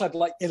coming through the club,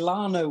 like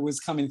Ilano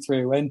was coming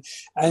through,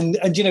 and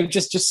you know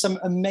just some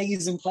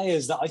amazing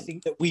players that I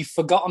think that we've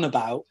forgotten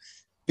about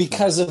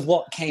because of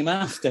what came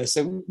after.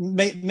 So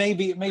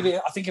maybe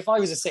I think if I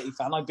was a City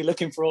fan, I'd be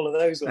looking for all of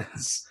those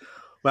ones.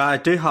 Well, I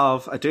do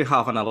have an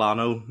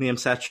Ilano name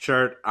set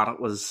shirt, and it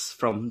was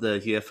from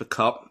the UEFA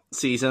Cup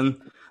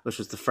season, which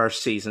was the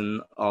first season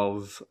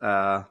of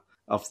the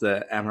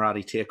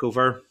Emirati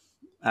takeover,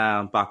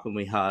 back when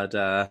we had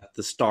the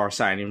star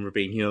signing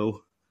Robinho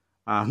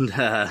and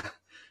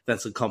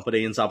Vincent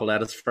Kompany and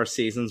Zabaleta's first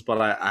seasons.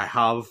 But I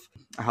have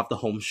the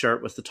home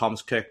shirt with the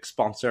Thomas Cook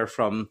sponsor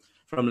from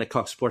Le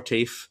Coq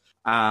Sportif,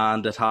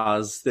 and it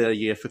has the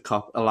UEFA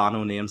Cup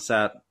Ilano name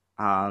set,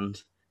 and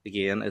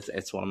again,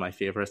 it's one of my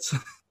favourites.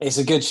 It's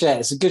a good shirt.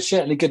 It's a good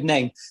shirt and a good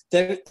name.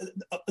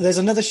 There's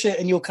another shirt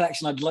in your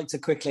collection I'd like to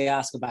quickly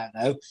ask about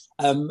now.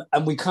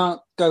 And we can't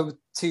go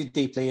too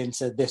deeply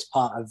into this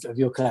part of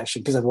your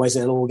collection because otherwise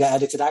it'll all get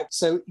edited out.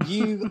 So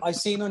I've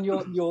seen on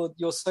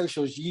your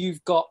socials,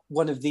 you've got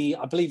one of the,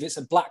 I believe it's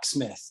a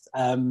Blacksmith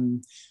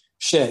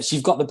shirts.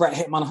 You've got the Bret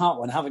Hitman Hart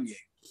one, haven't you?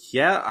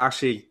 Yeah,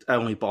 actually, I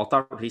only bought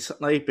that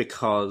recently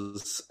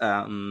because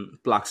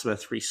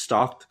Blacksmith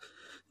restocked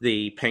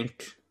the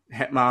pink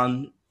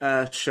Hitman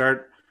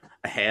shirt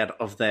ahead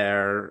of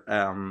their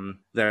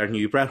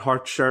new Bret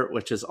Hart shirt,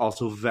 which is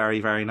also very,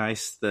 very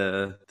nice.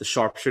 The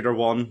sharpshooter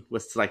one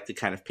with like the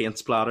kind of paint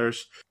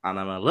splatters, and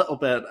I'm a little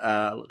bit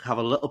have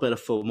a little bit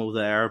of FOMO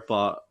there,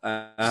 but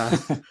I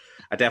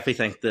definitely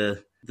think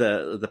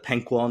the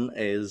pink one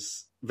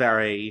is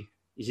very.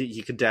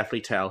 You can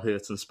definitely tell who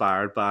it's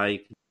inspired by.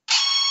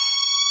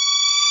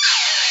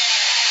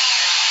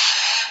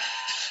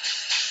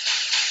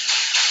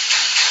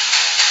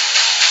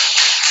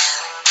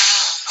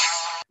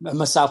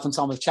 Myself and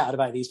Tom have chatted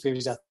about these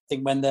previously. I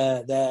think when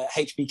the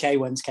HBK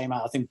ones came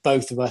out, I think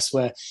both of us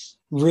were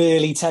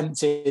really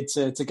tempted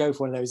to go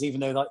for one of those, even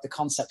though like the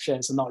concept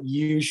shirts are not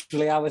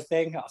usually our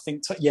thing. I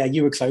think,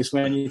 you were close,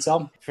 weren't you,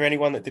 Tom? For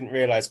anyone that didn't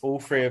realise, all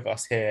three of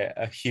us here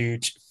are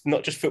huge,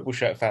 not just football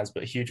shirt fans,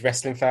 but huge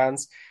wrestling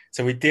fans.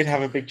 So we did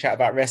have a big chat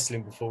about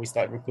wrestling before we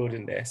started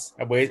recording this,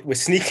 and we're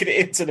sneaking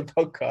it into the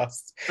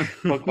podcast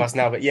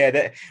now. But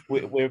yeah,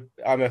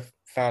 I'm a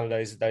fan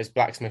of those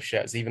blacksmith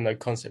shirts, even though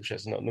concept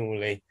shirts are not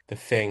normally the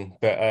thing.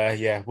 But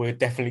yeah, we're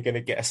definitely going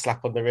to get a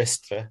slap on the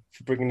wrist for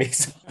bringing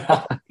these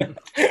up.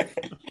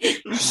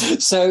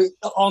 So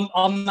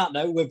on that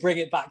note, we'll bring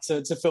it back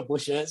to football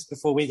shirts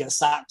before we get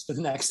sacked for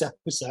the next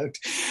episode.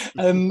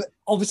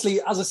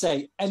 Obviously, as I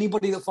say,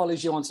 anybody that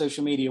follows you on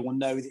social media will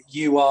know that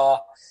you are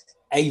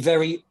a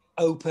very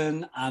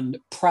open and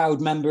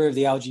proud member of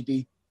the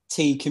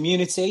LGBT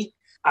community.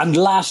 And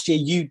last year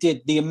you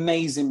did the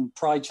amazing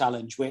Pride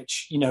Challenge,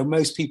 which, you know,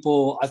 most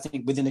people, I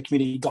think, within the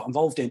community got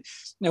involved in.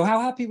 You know,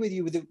 how happy were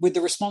you with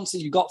the response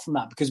that you got from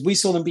that? Because we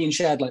saw them being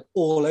shared like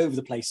all over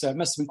the place. So it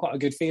must have been quite a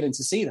good feeling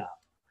to see that.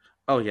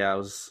 Oh yeah, it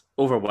was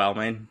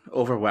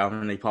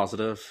overwhelmingly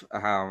positive.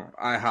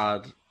 I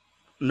had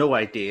no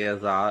idea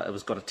that it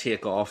was going to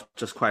take off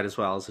just quite as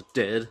well as it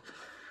did.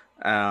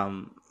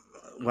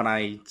 When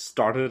I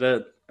started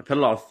it, I put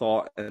a lot of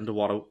thought into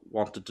what I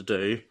wanted to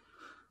do,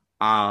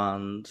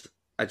 and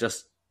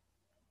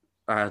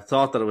I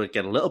thought that it would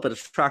get a little bit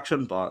of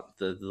traction, but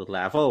the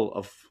level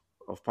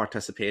of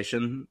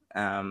participation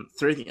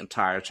through the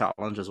entire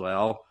challenge as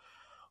well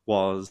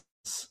was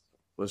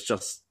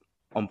just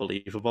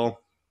unbelievable.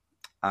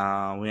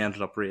 We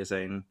ended up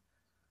raising,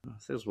 I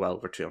think it was well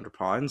over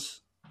 £200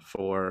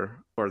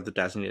 for the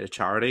designated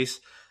charities.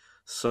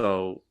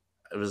 So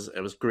it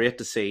was great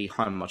to see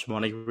how much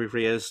money we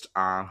raised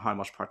and how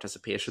much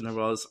participation there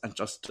was, and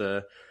just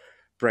to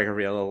bring a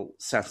real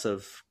sense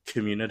of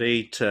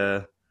community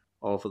to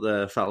all of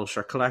the fellow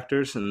shirt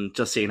collectors, and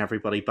just seeing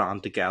everybody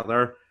band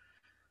together,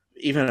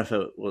 even if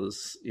it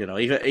was, you know,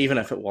 even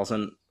if it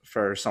wasn't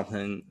for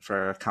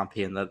a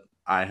campaign that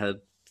I had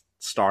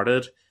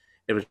started,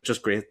 it was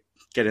just great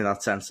getting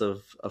that sense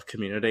of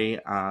community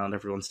and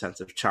everyone's sense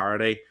of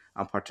charity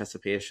and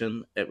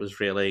participation. It was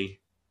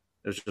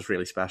just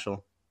really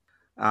special.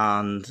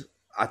 And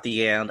at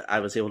the end,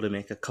 I was able to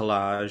make a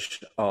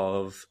collage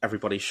of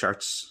everybody's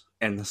shirts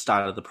in the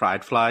style of the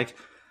Pride flag,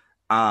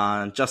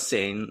 and just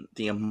seeing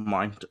the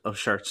amount of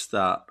shirts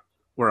that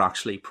were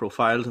actually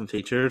profiled and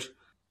featured,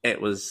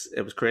 it was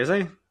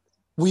crazy.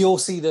 We all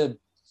see the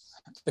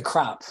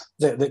crap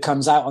that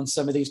comes out on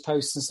some of these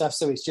posts and stuff,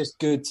 so it's just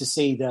good to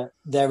see that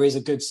there is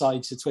a good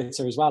side to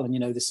Twitter as well, and, you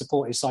know, the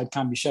supportive side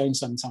can be shown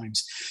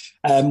sometimes,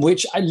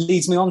 which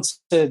leads me on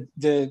to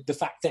the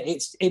fact that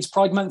it's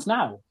Pride Month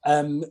now.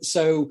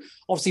 So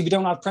obviously we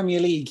don't have Premier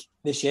League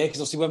this year, because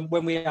obviously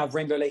when we have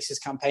Rainbow Laces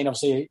campaign,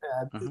 obviously,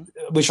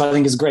 which I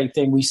think is a great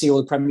thing, we see all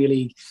the Premier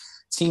League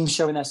teams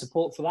showing their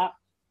support for that.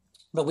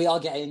 But we are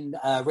getting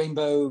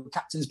Rainbow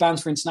Captains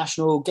bands for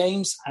international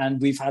games,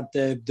 and we've had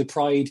the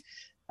Pride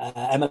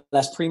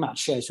MLS pre-match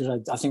shows, which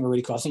I think were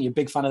really cool. I think you're a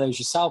big fan of those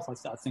yourself. I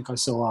think I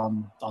saw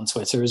on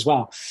Twitter as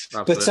well.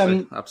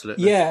 Absolutely, but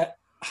absolutely. Yeah,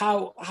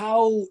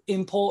 how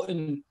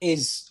important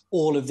is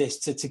all of this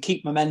to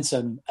keep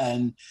momentum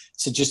and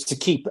to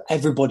keep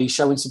everybody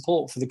showing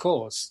support for the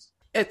cause?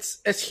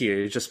 It's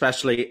huge,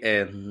 especially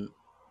in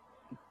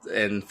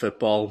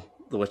football,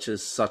 which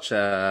is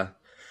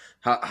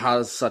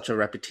has such a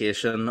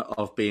reputation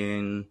of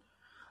being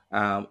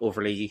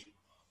overly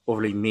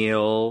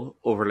male,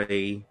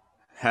 overly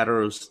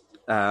heteros,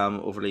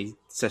 overly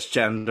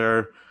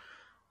cisgender,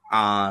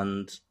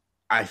 and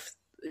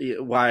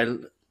while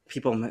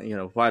people, you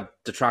know, while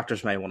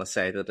detractors may want to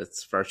say that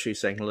it's virtue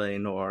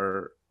signaling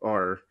or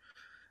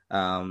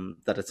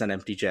that it's an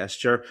empty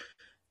gesture,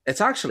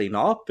 it's actually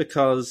not,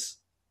 because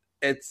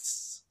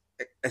it's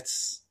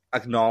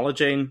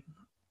acknowledging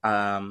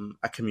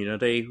a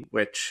community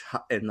which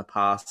in the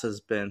past has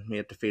been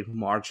made to feel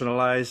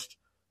marginalized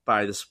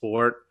by the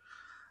sport,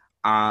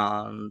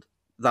 and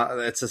that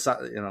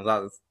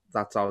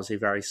that's obviously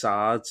very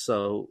sad.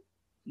 So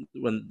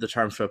when the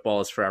term football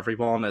is for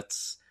everyone,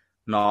 it's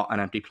not an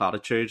empty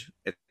platitude,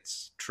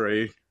 it's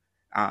true.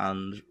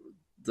 And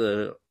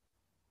the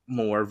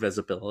more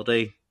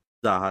visibility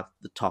that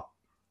the top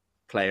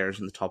players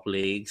in the top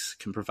leagues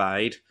can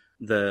provide,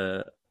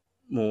 the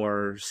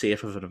more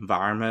safe of an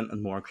environment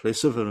and more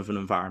inclusive of an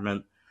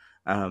environment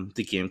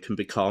the game can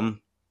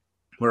become.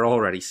 We're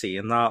already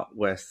seeing that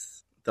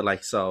with the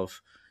likes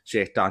of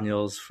Jake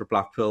Daniels for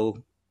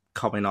Blackpool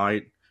coming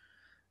out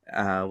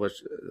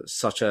with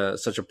such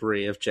a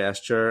brave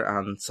gesture,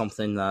 and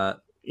something that,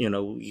 you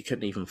know, you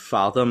couldn't even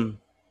fathom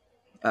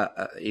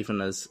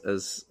even as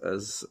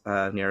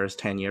near as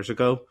 10 years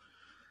ago.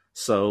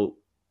 So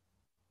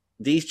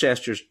these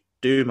gestures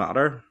do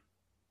matter.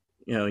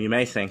 You know, you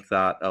may think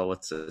that, oh,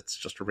 it's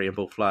just a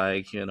rainbow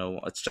flag, you know,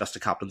 it's just a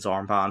captain's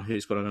armband,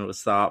 who's going to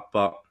notice that?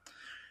 But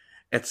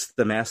it's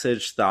the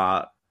message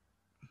that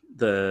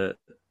the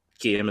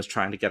game is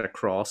trying to get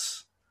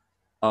across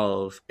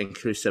of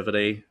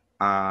inclusivity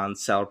and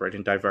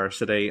celebrating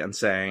diversity, and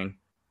saying,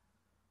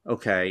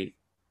 okay,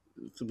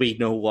 we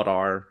know what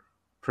our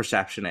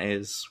perception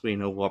is, we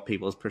know what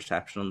people's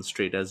perception on the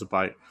street is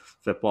about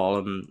football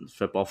and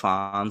football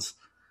fans,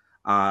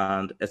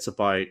 and it's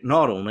about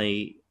not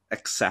only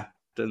accepting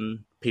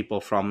attracting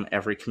people from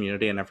every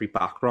community and every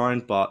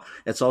background, but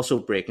it's also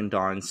breaking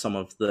down some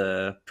of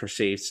the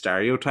perceived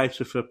stereotypes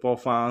of football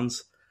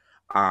fans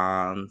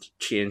and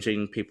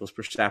changing people's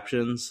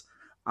perceptions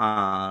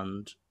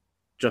and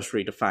just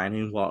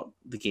redefining what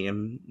the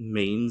game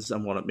means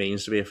and what it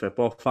means to be a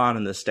football fan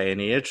in this day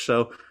and age.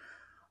 So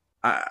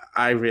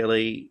I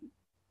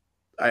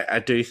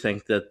do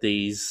think that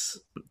these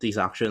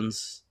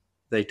actions,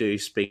 they do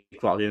speak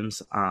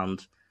volumes,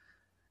 and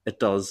it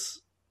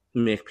does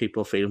make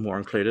people feel more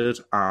included.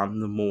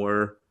 And the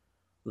more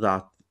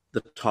that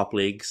the top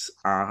leagues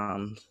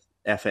and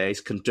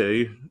FAs can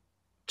do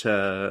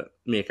to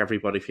make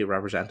everybody feel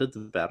represented, the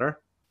better.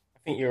 I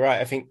think you're right.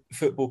 I think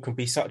football can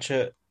be such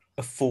a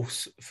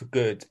force for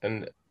good,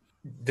 and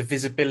the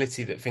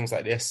visibility that things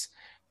like this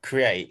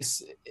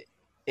creates,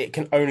 it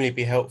can only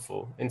be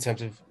helpful in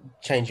terms of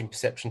changing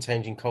perception,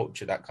 changing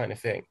culture, that kind of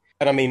thing.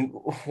 And I mean,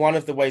 one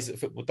of the ways that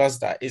football does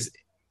that is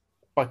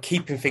by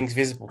keeping things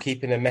visible,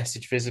 keeping a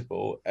message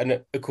visible.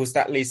 And of course,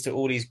 that leads to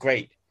all these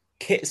great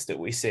kits that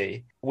we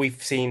see.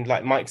 We've seen,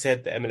 like Mike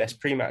said, the MLS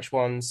pre-match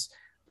ones.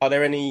 Are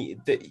there any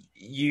that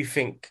you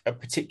think are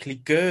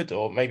particularly good,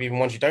 or maybe even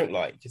ones you don't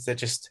like? Do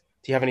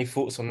you have any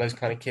thoughts on those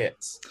kind of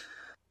kits?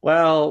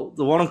 Well,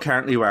 the one I'm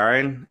currently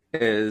wearing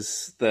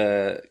is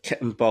the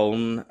Kit and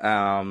Bone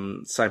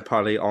St.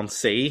 Pauli on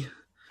Sea,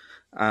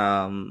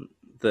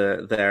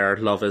 their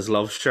Love is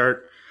Love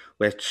shirt,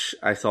 which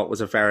I thought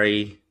was a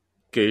very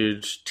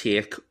good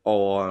take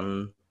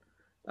on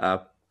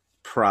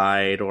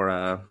pride, or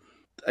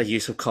a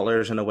use of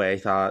colours in a way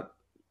that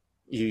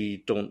you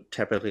don't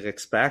typically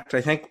expect.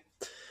 I think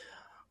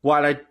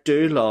while I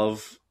do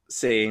love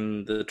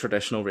seeing the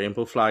traditional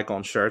rainbow flag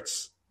on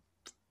shirts,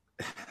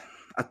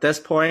 at this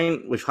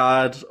point, we've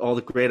had all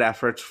the great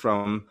efforts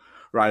from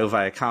Rayo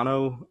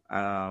Vallecano.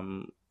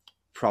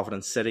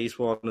 Providence City's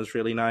one is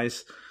really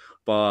nice.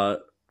 But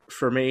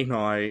for me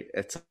now,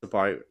 it's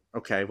about,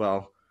 okay,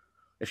 well,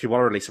 if you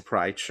want to release a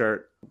Pride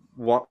shirt,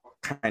 what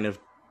kind of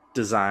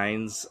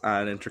designs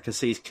and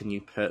intricacies can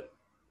you put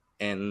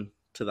into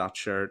that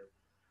shirt?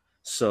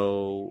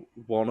 So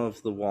one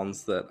of the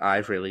ones that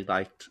I've really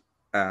liked,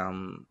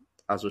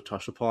 as we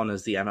touched upon,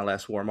 is the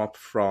MLS warm-up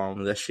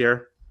from this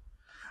year.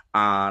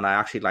 And I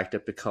actually liked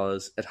it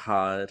because it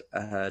had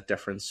a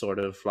different sort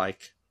of,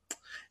 like,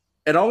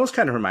 it almost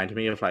kind of reminded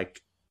me of, like,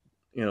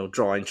 you know,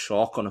 drawing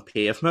chalk on a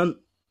pavement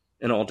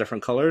in all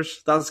different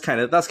colours. That's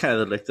kind of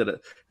the look that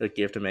it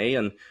gave to me.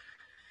 And,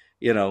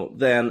 you know,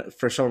 then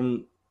for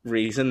some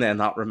reason, then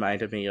that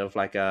reminded me of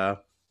like a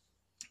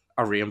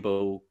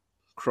rainbow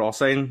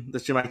crossing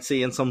that you might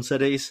see in some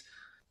cities.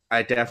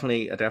 I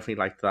definitely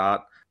like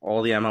that.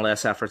 All the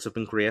MLS efforts have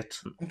been great.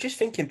 I'm just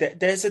thinking that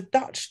there's a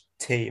Dutch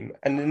team,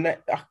 and then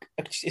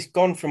it's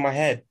gone from my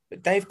head,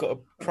 but they've got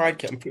a Pride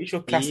kit. I'm pretty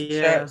sure Classic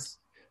Shirts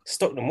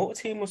stocked them. What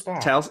team was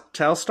that?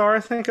 Telstar, I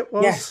think it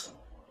was. Yes,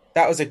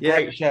 that was a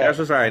great shirt. That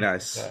was very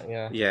nice.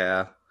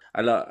 Yeah.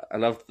 I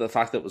love the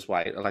fact that it was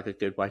white. I like a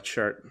good white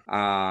shirt.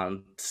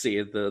 See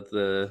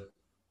the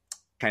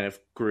kind of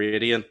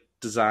gradient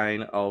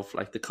design of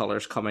like the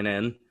colours coming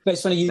in. But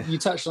it's funny, you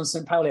touched on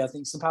St. Pauli. I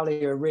think St.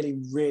 Pauli are a really,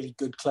 really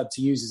good club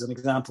to use as an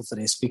example for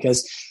this,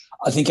 because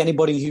I think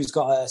anybody who's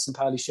got a St.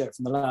 Pauli shirt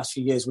from the last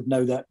few years would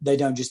know that they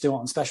don't just do it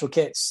on special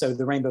kits. So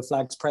the rainbow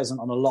flag's present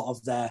on a lot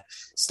of their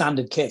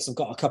standard kits. I've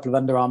got a couple of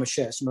Under Armour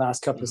shirts from the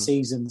last couple of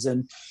seasons,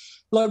 and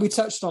like we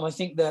touched on, I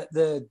think that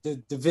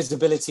the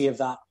visibility of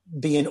that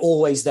being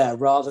always there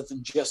rather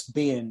than just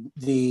being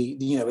the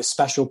a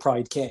special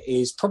Pride kit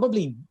is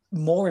probably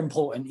more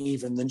important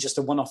even than just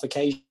a one-off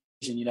occasion.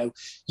 You know,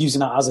 using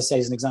that, as I say,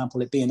 as an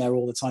example, it being there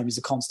all the time is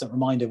a constant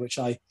reminder, which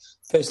I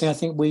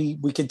think we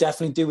could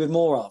definitely do with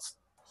more of.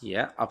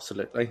 Yeah,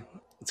 absolutely.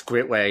 It's a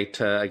great way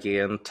to,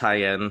 again, tie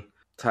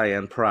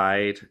in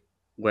Pride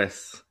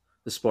with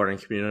the sporting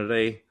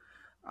community,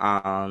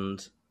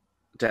 and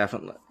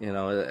definitely, you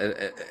know,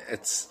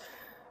 it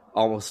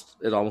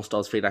almost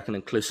does feel like an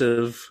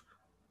inclusive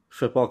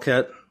football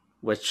kit,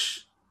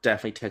 which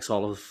definitely ticks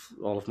all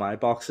of my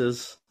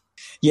boxes.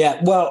 Yeah,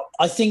 well,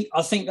 I think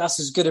that's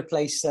as good a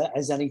place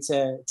as any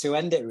to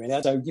end it,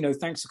 really. So,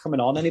 thanks for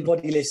coming on.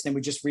 Anybody listening, we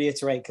just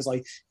reiterate, because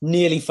I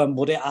nearly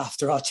fumbled it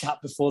after our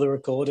chat before the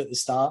record at the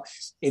start.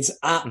 It's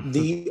at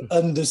the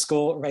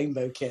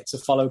 _rainbow kit to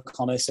follow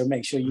Connor, so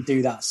make sure you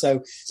do that.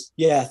 So,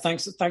 yeah,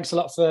 thanks a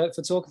lot for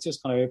talking to us,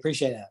 Connor. We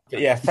appreciate that.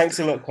 But yeah, thanks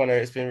a lot, Connor.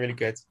 It's been really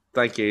good.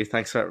 Thank you.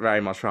 Thanks very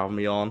much for having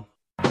me on.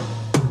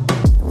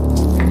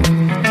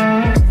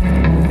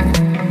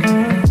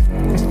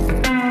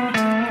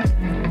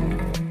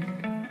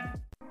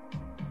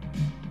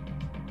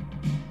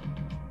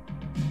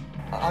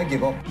 I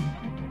give up.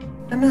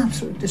 An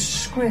absolute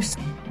disgrace.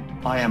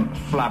 I am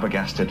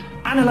flabbergasted.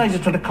 Analyse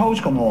it till the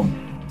coach come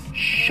home.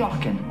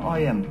 Shocking. I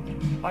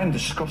am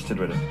disgusted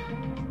with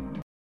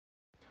it.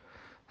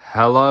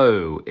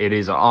 Hello, it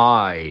is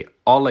I,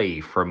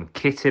 Ollie from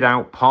Kitted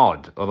Out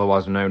Pod,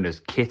 otherwise known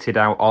as Kitted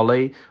Out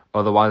Ollie,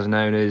 otherwise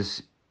known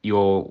as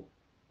your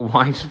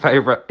wife's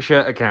favourite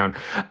shirt account.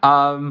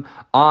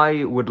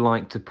 I would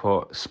like to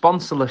put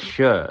sponsorless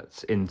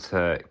shirts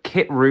into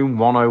Kit Room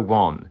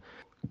 101.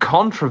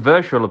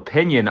 Controversial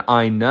opinion,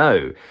 I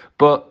know,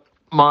 but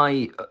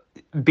my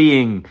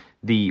being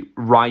the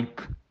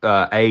ripe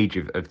age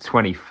of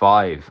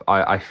 25,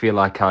 I feel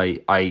like I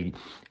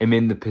am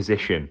in the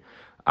position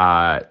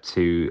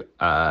to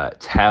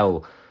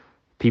tell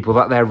people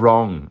that they're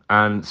wrong,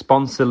 and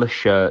sponsorless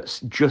shirts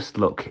just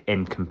look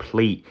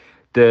incomplete.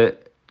 The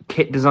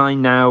kit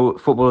design now,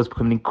 football has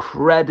become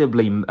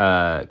incredibly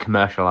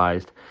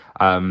commercialized.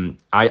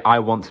 I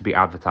want to be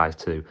advertised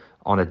to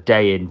on a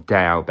day in,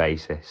 day out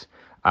basis,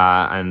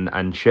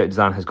 and shirt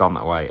design has gone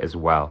that way as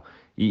well.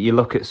 You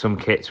look at some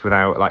kits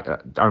without, like,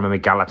 I remember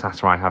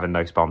Galatasaray having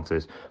no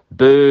sponsors.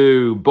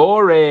 Boo,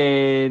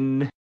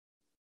 boring.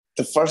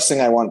 The first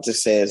thing I want to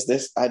say is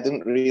this: I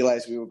didn't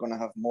realise we were going to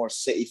have more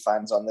City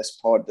fans on this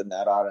pod than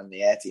there are in the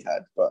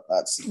Etihad, but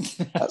that's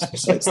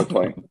besides the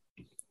point.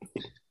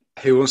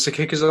 Who wants to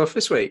kick us off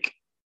this week?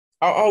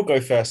 I'll go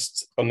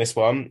first on this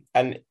one,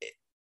 and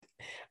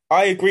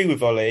I agree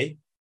with Ollie,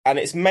 and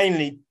it's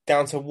mainly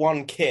down to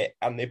one kit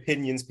and the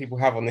opinions people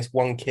have on this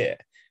one kit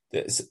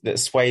that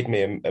swayed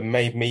me and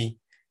made me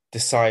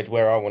decide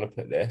where I want to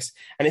put this.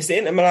 And it's the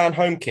Inter Milan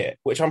home kit,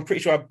 which I'm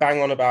pretty sure I bang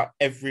on about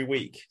every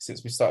week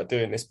since we started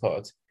doing this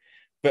pod.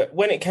 But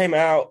when it came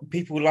out,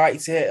 people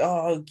liked it.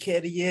 Oh, kit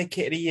of the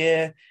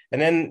year.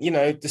 And then,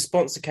 the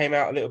sponsor came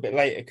out a little bit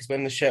later, because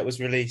when the shirt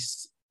was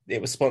released, it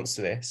was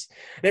sponsorless.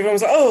 And everyone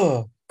was like,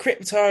 oh,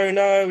 crypto,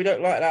 no, we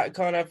don't like that.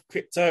 Can't have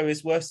crypto.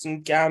 It's worse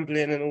than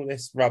gambling and all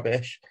this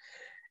rubbish.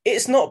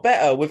 It's not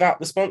better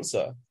without the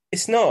sponsor.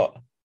 It's not.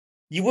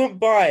 You wouldn't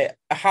buy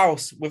a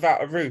house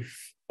without a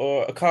roof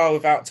or a car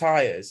without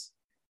tyres.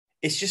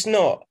 It's just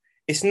not.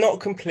 It's not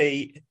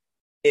complete.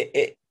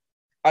 I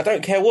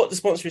don't care what the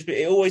sponsor is, but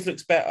it always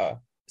looks better.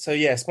 So,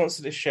 yeah,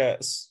 sponsorless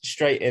shirts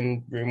straight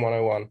in Room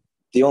 101.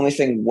 The only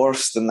thing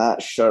worse than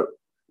that shirt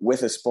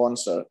with a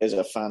sponsor is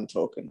a fan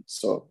token.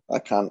 So I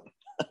can't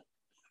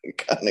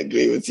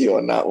agree with you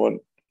on that one.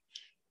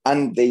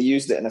 And they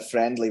used it in a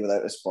friendly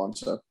without a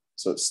sponsor.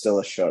 So it's still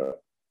a shirt.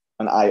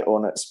 And I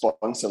own it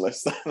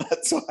sponsorless.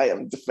 That's why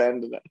I'm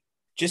defending it.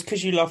 Just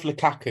because you love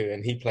Lukaku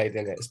and he played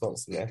in it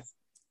sponsorless.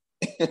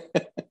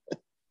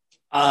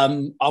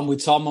 I'm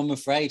with Tom, I'm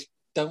afraid.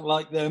 Don't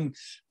like them.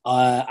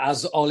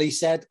 As Ollie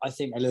said, I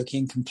think they look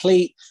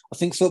incomplete. I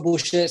think football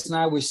shirts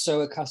now, we're so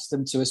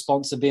accustomed to a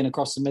sponsor being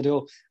across the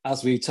middle,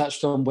 as we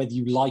touched on, whether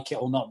you like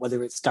it or not,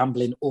 whether it's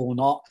gambling or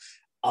not.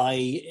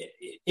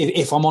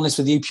 If I'm honest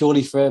with you,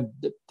 purely for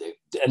an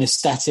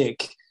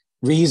aesthetic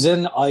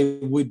reason, I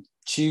would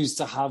choose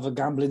to have a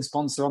gambling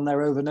sponsor on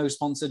there over no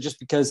sponsor, just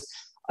because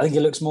I think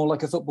it looks more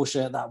like a football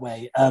shirt that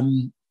way.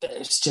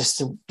 It's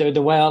just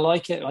the way I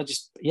like it.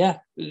 The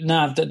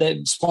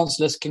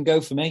sponsorless can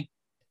go for me.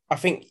 I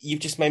think you've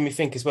just made me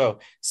think as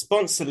well.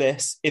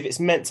 Sponsorless, if it's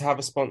meant to have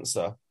a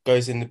sponsor,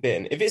 goes in the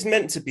bin. If it's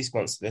meant to be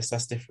sponsorless,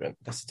 that's different.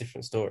 That's a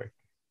different story.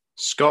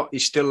 Scott,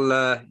 you're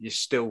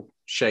still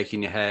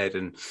shaking your head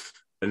and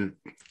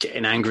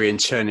getting angry and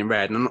turning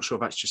red. And I'm not sure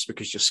if that's just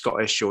because you're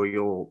Scottish or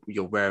you're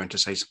raring to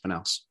say something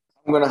else.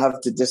 I'm going to have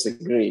to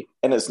disagree.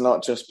 And it's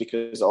not just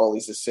because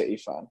Ollie's a City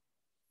fan.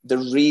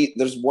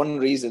 There's one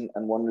reason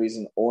and one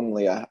reason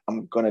only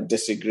I'm going to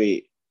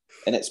disagree.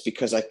 And it's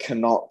because I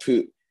cannot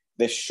put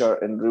this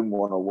shirt in Room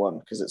 101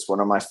 because it's one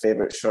of my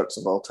favourite shirts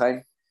of all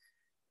time.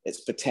 It's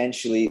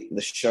potentially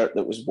the shirt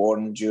that was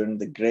worn during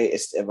the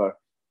greatest ever,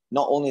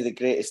 not only the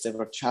greatest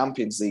ever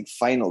Champions League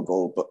final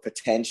goal, but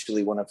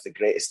potentially one of the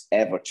greatest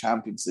ever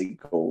Champions League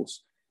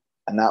goals.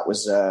 And that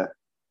was the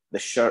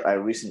shirt I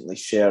recently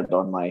shared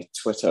on my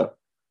Twitter,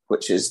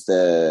 which is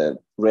the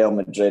Real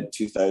Madrid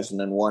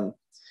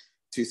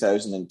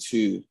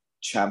 2001-2002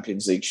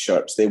 Champions League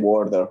shirts. They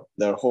wore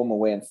their home,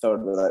 away and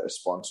third without a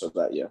sponsor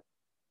that year.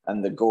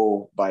 And the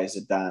goal by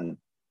Zidane,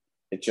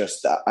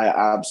 I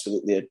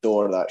absolutely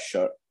adore that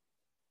shirt,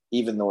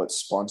 even though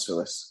it's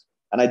sponsorless.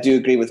 And I do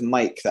agree with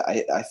Mike that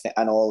I think,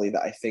 and Ollie,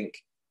 that I think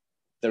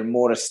they're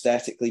more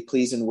aesthetically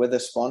pleasing with a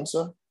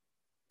sponsor,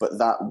 but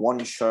that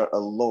one shirt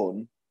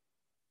alone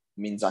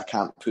means I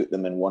can't put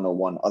them in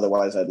 101.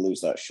 Otherwise, I'd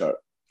lose that shirt.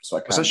 So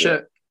I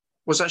can't.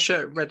 Was that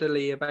shirt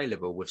readily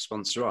available with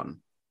sponsor on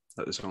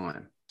at the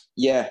time?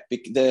 Yeah,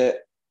 the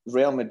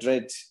Real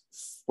Madrid,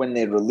 when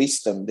they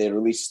released them, they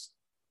released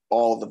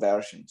all the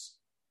versions.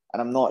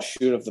 And I'm not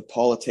sure of the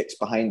politics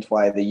behind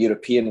why the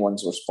European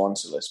ones were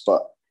sponsorless.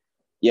 But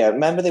yeah,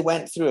 remember they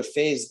went through a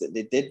phase that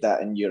they did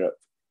that in Europe.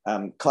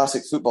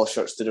 Classic Football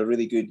Shirts did a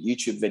really good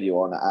YouTube video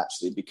on it,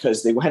 actually,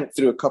 because they went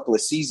through a couple of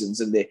seasons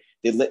and they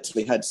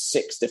literally had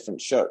 6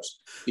 different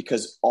shirts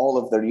because all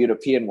of their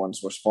European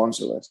ones were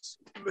sponsorless.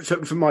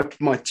 For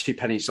my 2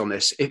 pennies on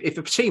this, if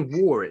a team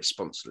wore it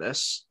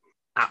sponsorless,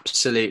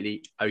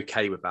 absolutely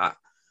okay with that.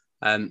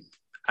 And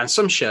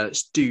some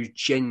shirts do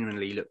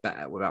genuinely look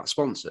better without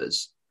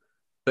sponsors.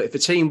 But if a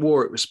team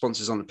wore it with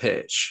sponsors on the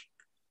pitch,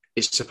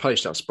 it's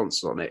supposed to have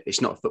sponsors on it.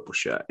 It's not a football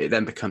shirt. It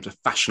then becomes a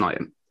fashion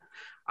item.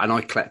 And I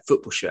collect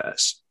football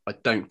shirts. I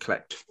don't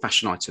collect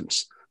fashion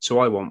items. So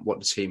I want what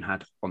the team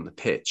had on the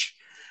pitch.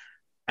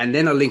 And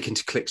then I link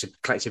into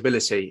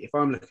collectability. If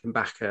I'm looking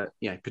back at,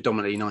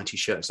 predominantly 90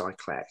 shirts I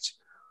collect,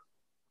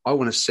 I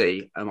want to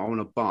see and I want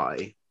to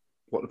buy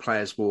what the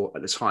players wore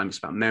at the time. It's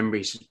about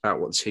memories, it's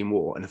about what the team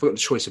wore. And if I've got the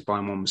choice of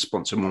buying one with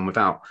sponsor and one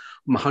without,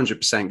 I'm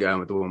 100% going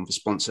with the one with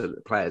sponsor that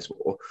the players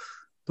wore.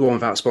 The one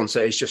without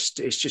sponsor is just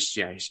it's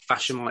a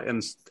fashion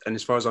item. And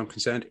as far as I'm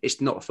concerned,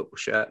 it's not a football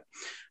shirt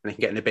and they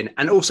can get in the bin.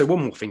 And also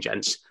one more thing,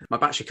 gents, my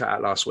battery cut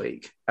out last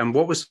week. And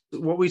what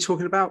were we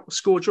talking about?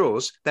 Score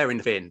draws, they're in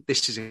the bin.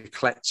 This is a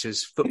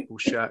collector's football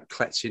shirt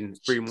collecting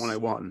Room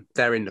 101.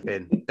 They're in the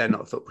bin. They're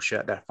not a football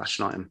shirt. They're a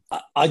fashion item.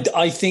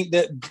 I think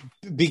that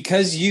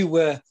because you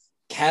were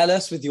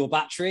careless with your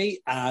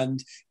battery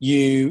and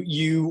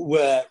you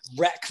were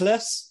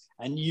reckless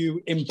and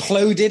you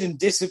imploded and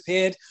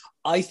disappeared,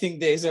 I think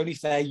that it's only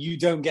fair you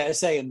don't get a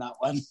say in that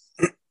one.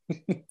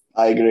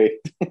 I agree.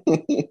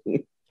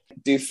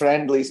 Do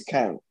friendlies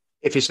count?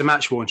 If it's a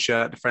match-worn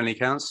shirt, the friendly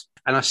counts.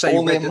 And I say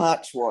only a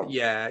match-worn.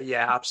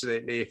 Yeah,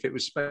 absolutely. If it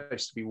was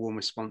supposed to be worn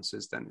with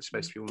sponsors, then it's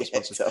supposed to be worn with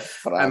sponsors.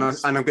 And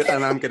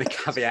I'm going to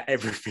caveat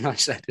everything I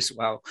said as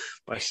well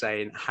by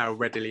saying how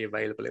readily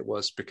available it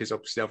was, because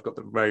obviously I've got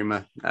the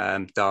Roma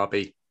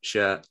Derby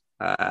shirt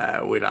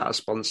without a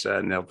sponsor,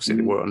 and obviously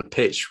they wore it on the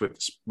pitch with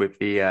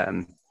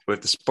the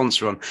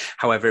sponsor on.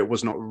 However, it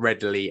was not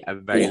readily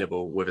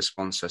available with a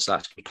sponsor, so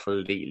that's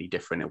completely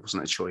different. It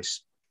wasn't a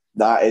choice.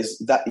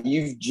 That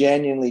you've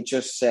genuinely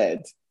just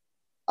said,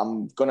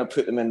 I'm going to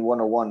put them in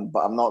 101, but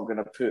I'm not going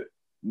to put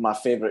my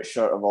favourite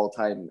shirt of all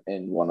time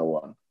in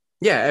 101.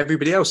 Yeah,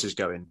 everybody else is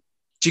going.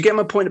 Do you get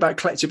my point about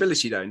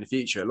collectability, though, in the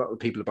future? A lot of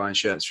people are buying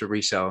shirts for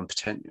resale and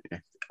potentially,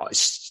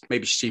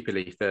 maybe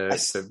stupidly for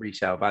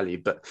resale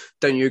value, but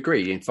don't you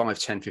agree? In 5,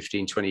 10,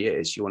 15, 20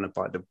 years, you want to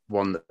buy the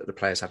one that the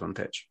players have on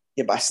the pitch?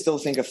 Yeah, but I still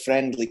think a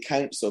friendly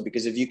counts, though,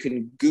 because if you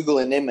can Google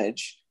an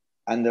image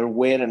and they're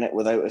wearing it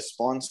without a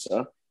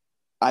sponsor,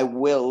 I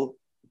will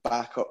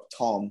back up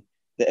Tom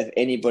that if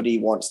anybody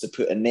wants to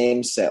put a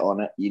name set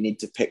on it, you need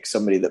to pick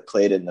somebody that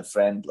played in the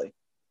friendly.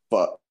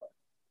 But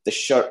the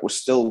shirt was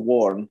still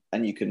worn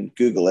and you can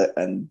Google it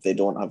and they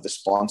don't have the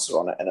sponsor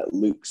on it and it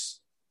looks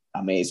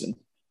amazing.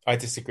 I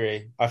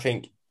disagree. I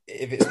think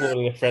if it's more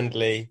than a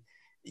friendly,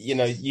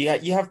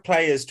 you have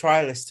players,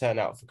 trialists turn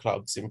out for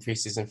clubs in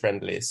pre-season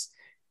friendlies,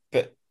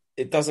 but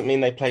it doesn't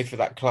mean they play for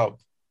that club.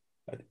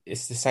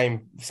 It's the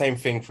same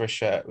thing for a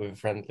shirt with a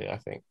friendly, I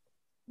think.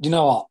 You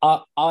know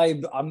what?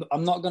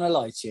 I'm not going to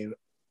lie to you.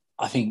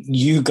 I think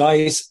you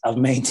guys have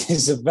made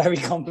this a very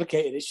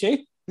complicated issue.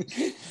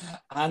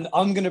 And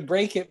I'm going to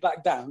break it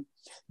back down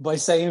by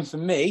saying, for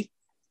me,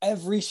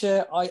 every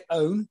shirt I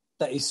own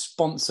that is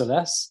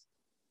sponsorless,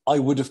 I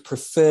would have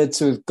preferred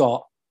to have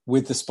got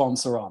with the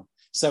sponsor on.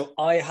 So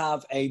I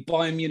have a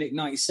Bayern Munich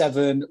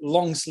 97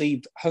 long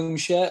sleeve home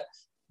shirt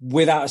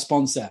without a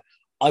sponsor.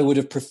 I would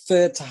have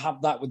preferred to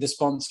have that with the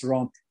sponsor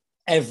on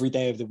every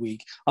day of the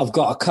week. I've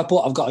got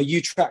a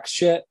U-Track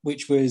shirt,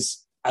 which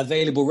was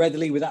available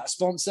readily without a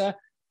sponsor.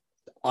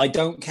 I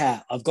don't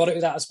care. I've got it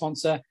without a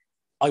sponsor.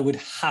 I would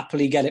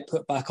happily get it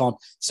put back on.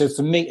 So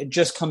for me, it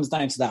just comes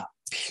down to that.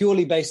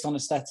 Purely based on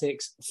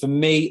aesthetics. For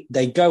me,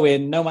 they go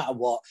in no matter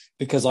what,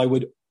 because I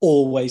would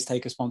always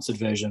take a sponsored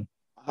version.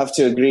 I have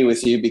to agree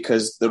with you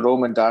because the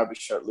Roman Derby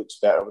shirt looks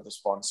better with a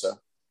sponsor.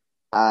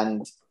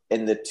 And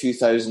in the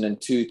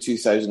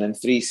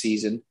 2002-2003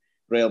 season,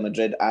 Real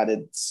Madrid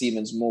added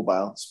Siemens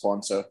Mobile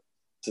sponsor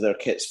to their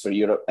kits for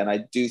Europe. And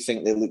I do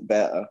think they look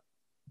better.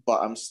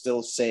 But I'm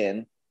still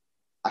saying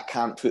I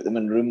can't put them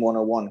in Room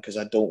 101 because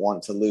I don't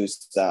want to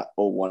lose that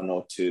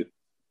 0102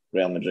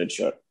 Real Madrid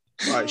shirt.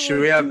 Right, should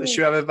we have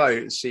a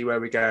vote and see where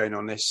we're going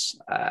on this?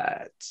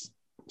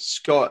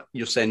 Scott,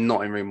 you're saying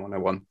not in Room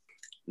 101.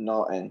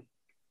 Not in.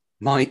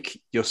 Mike,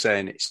 you're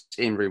saying it's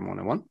in Room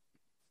 101.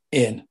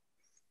 In.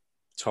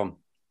 Tom.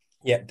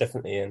 Yeah,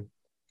 definitely in.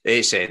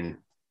 It's in.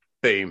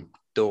 Boom.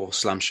 Door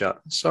slam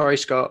shut. Sorry,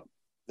 Scott.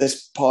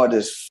 This pod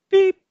is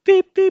beep,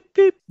 beep, beep,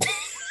 beep.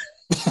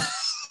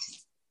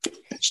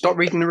 Stop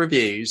reading the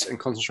reviews and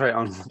concentrate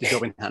on the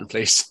job in hand,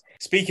 please.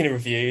 Speaking of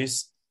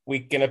reviews, we're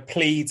going to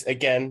plead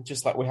again,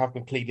 just like we have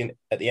been pleading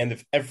at the end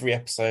of every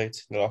episode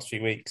in the last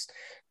few weeks.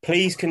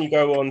 Please, can you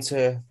go on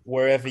to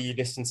wherever you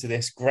listen to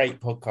this great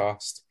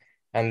podcast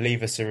and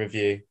leave us a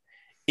review?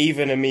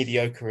 Even a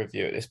mediocre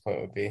review at this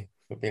point would be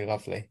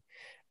lovely.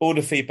 All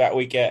the feedback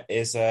we get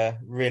is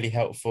really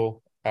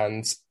helpful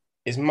and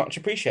is much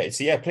appreciated.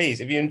 So yeah,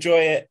 please, if you enjoy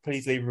it,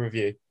 please leave a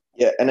review.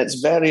 Yeah, and it's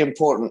very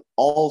important.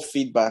 All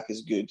feedback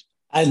is good.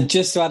 And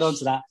just to add on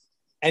to that,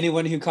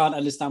 anyone who can't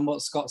understand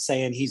what Scott's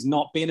saying, he's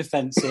not being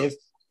offensive.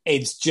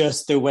 It's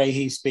just the way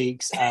he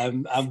speaks.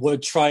 And we'll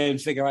try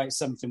and figure out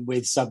something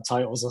with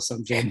subtitles or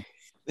something.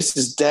 This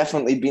has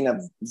definitely been a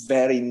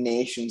very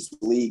Nations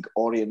League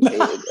orientated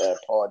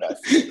pod, I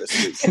feel,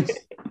 this week.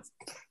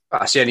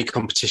 That's the only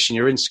competition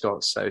you're in,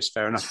 Scott, so it's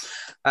fair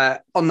enough.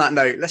 On that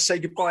note, let's say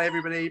goodbye,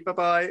 everybody.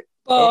 Bye-bye.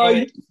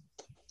 Bye.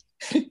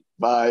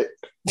 Bye.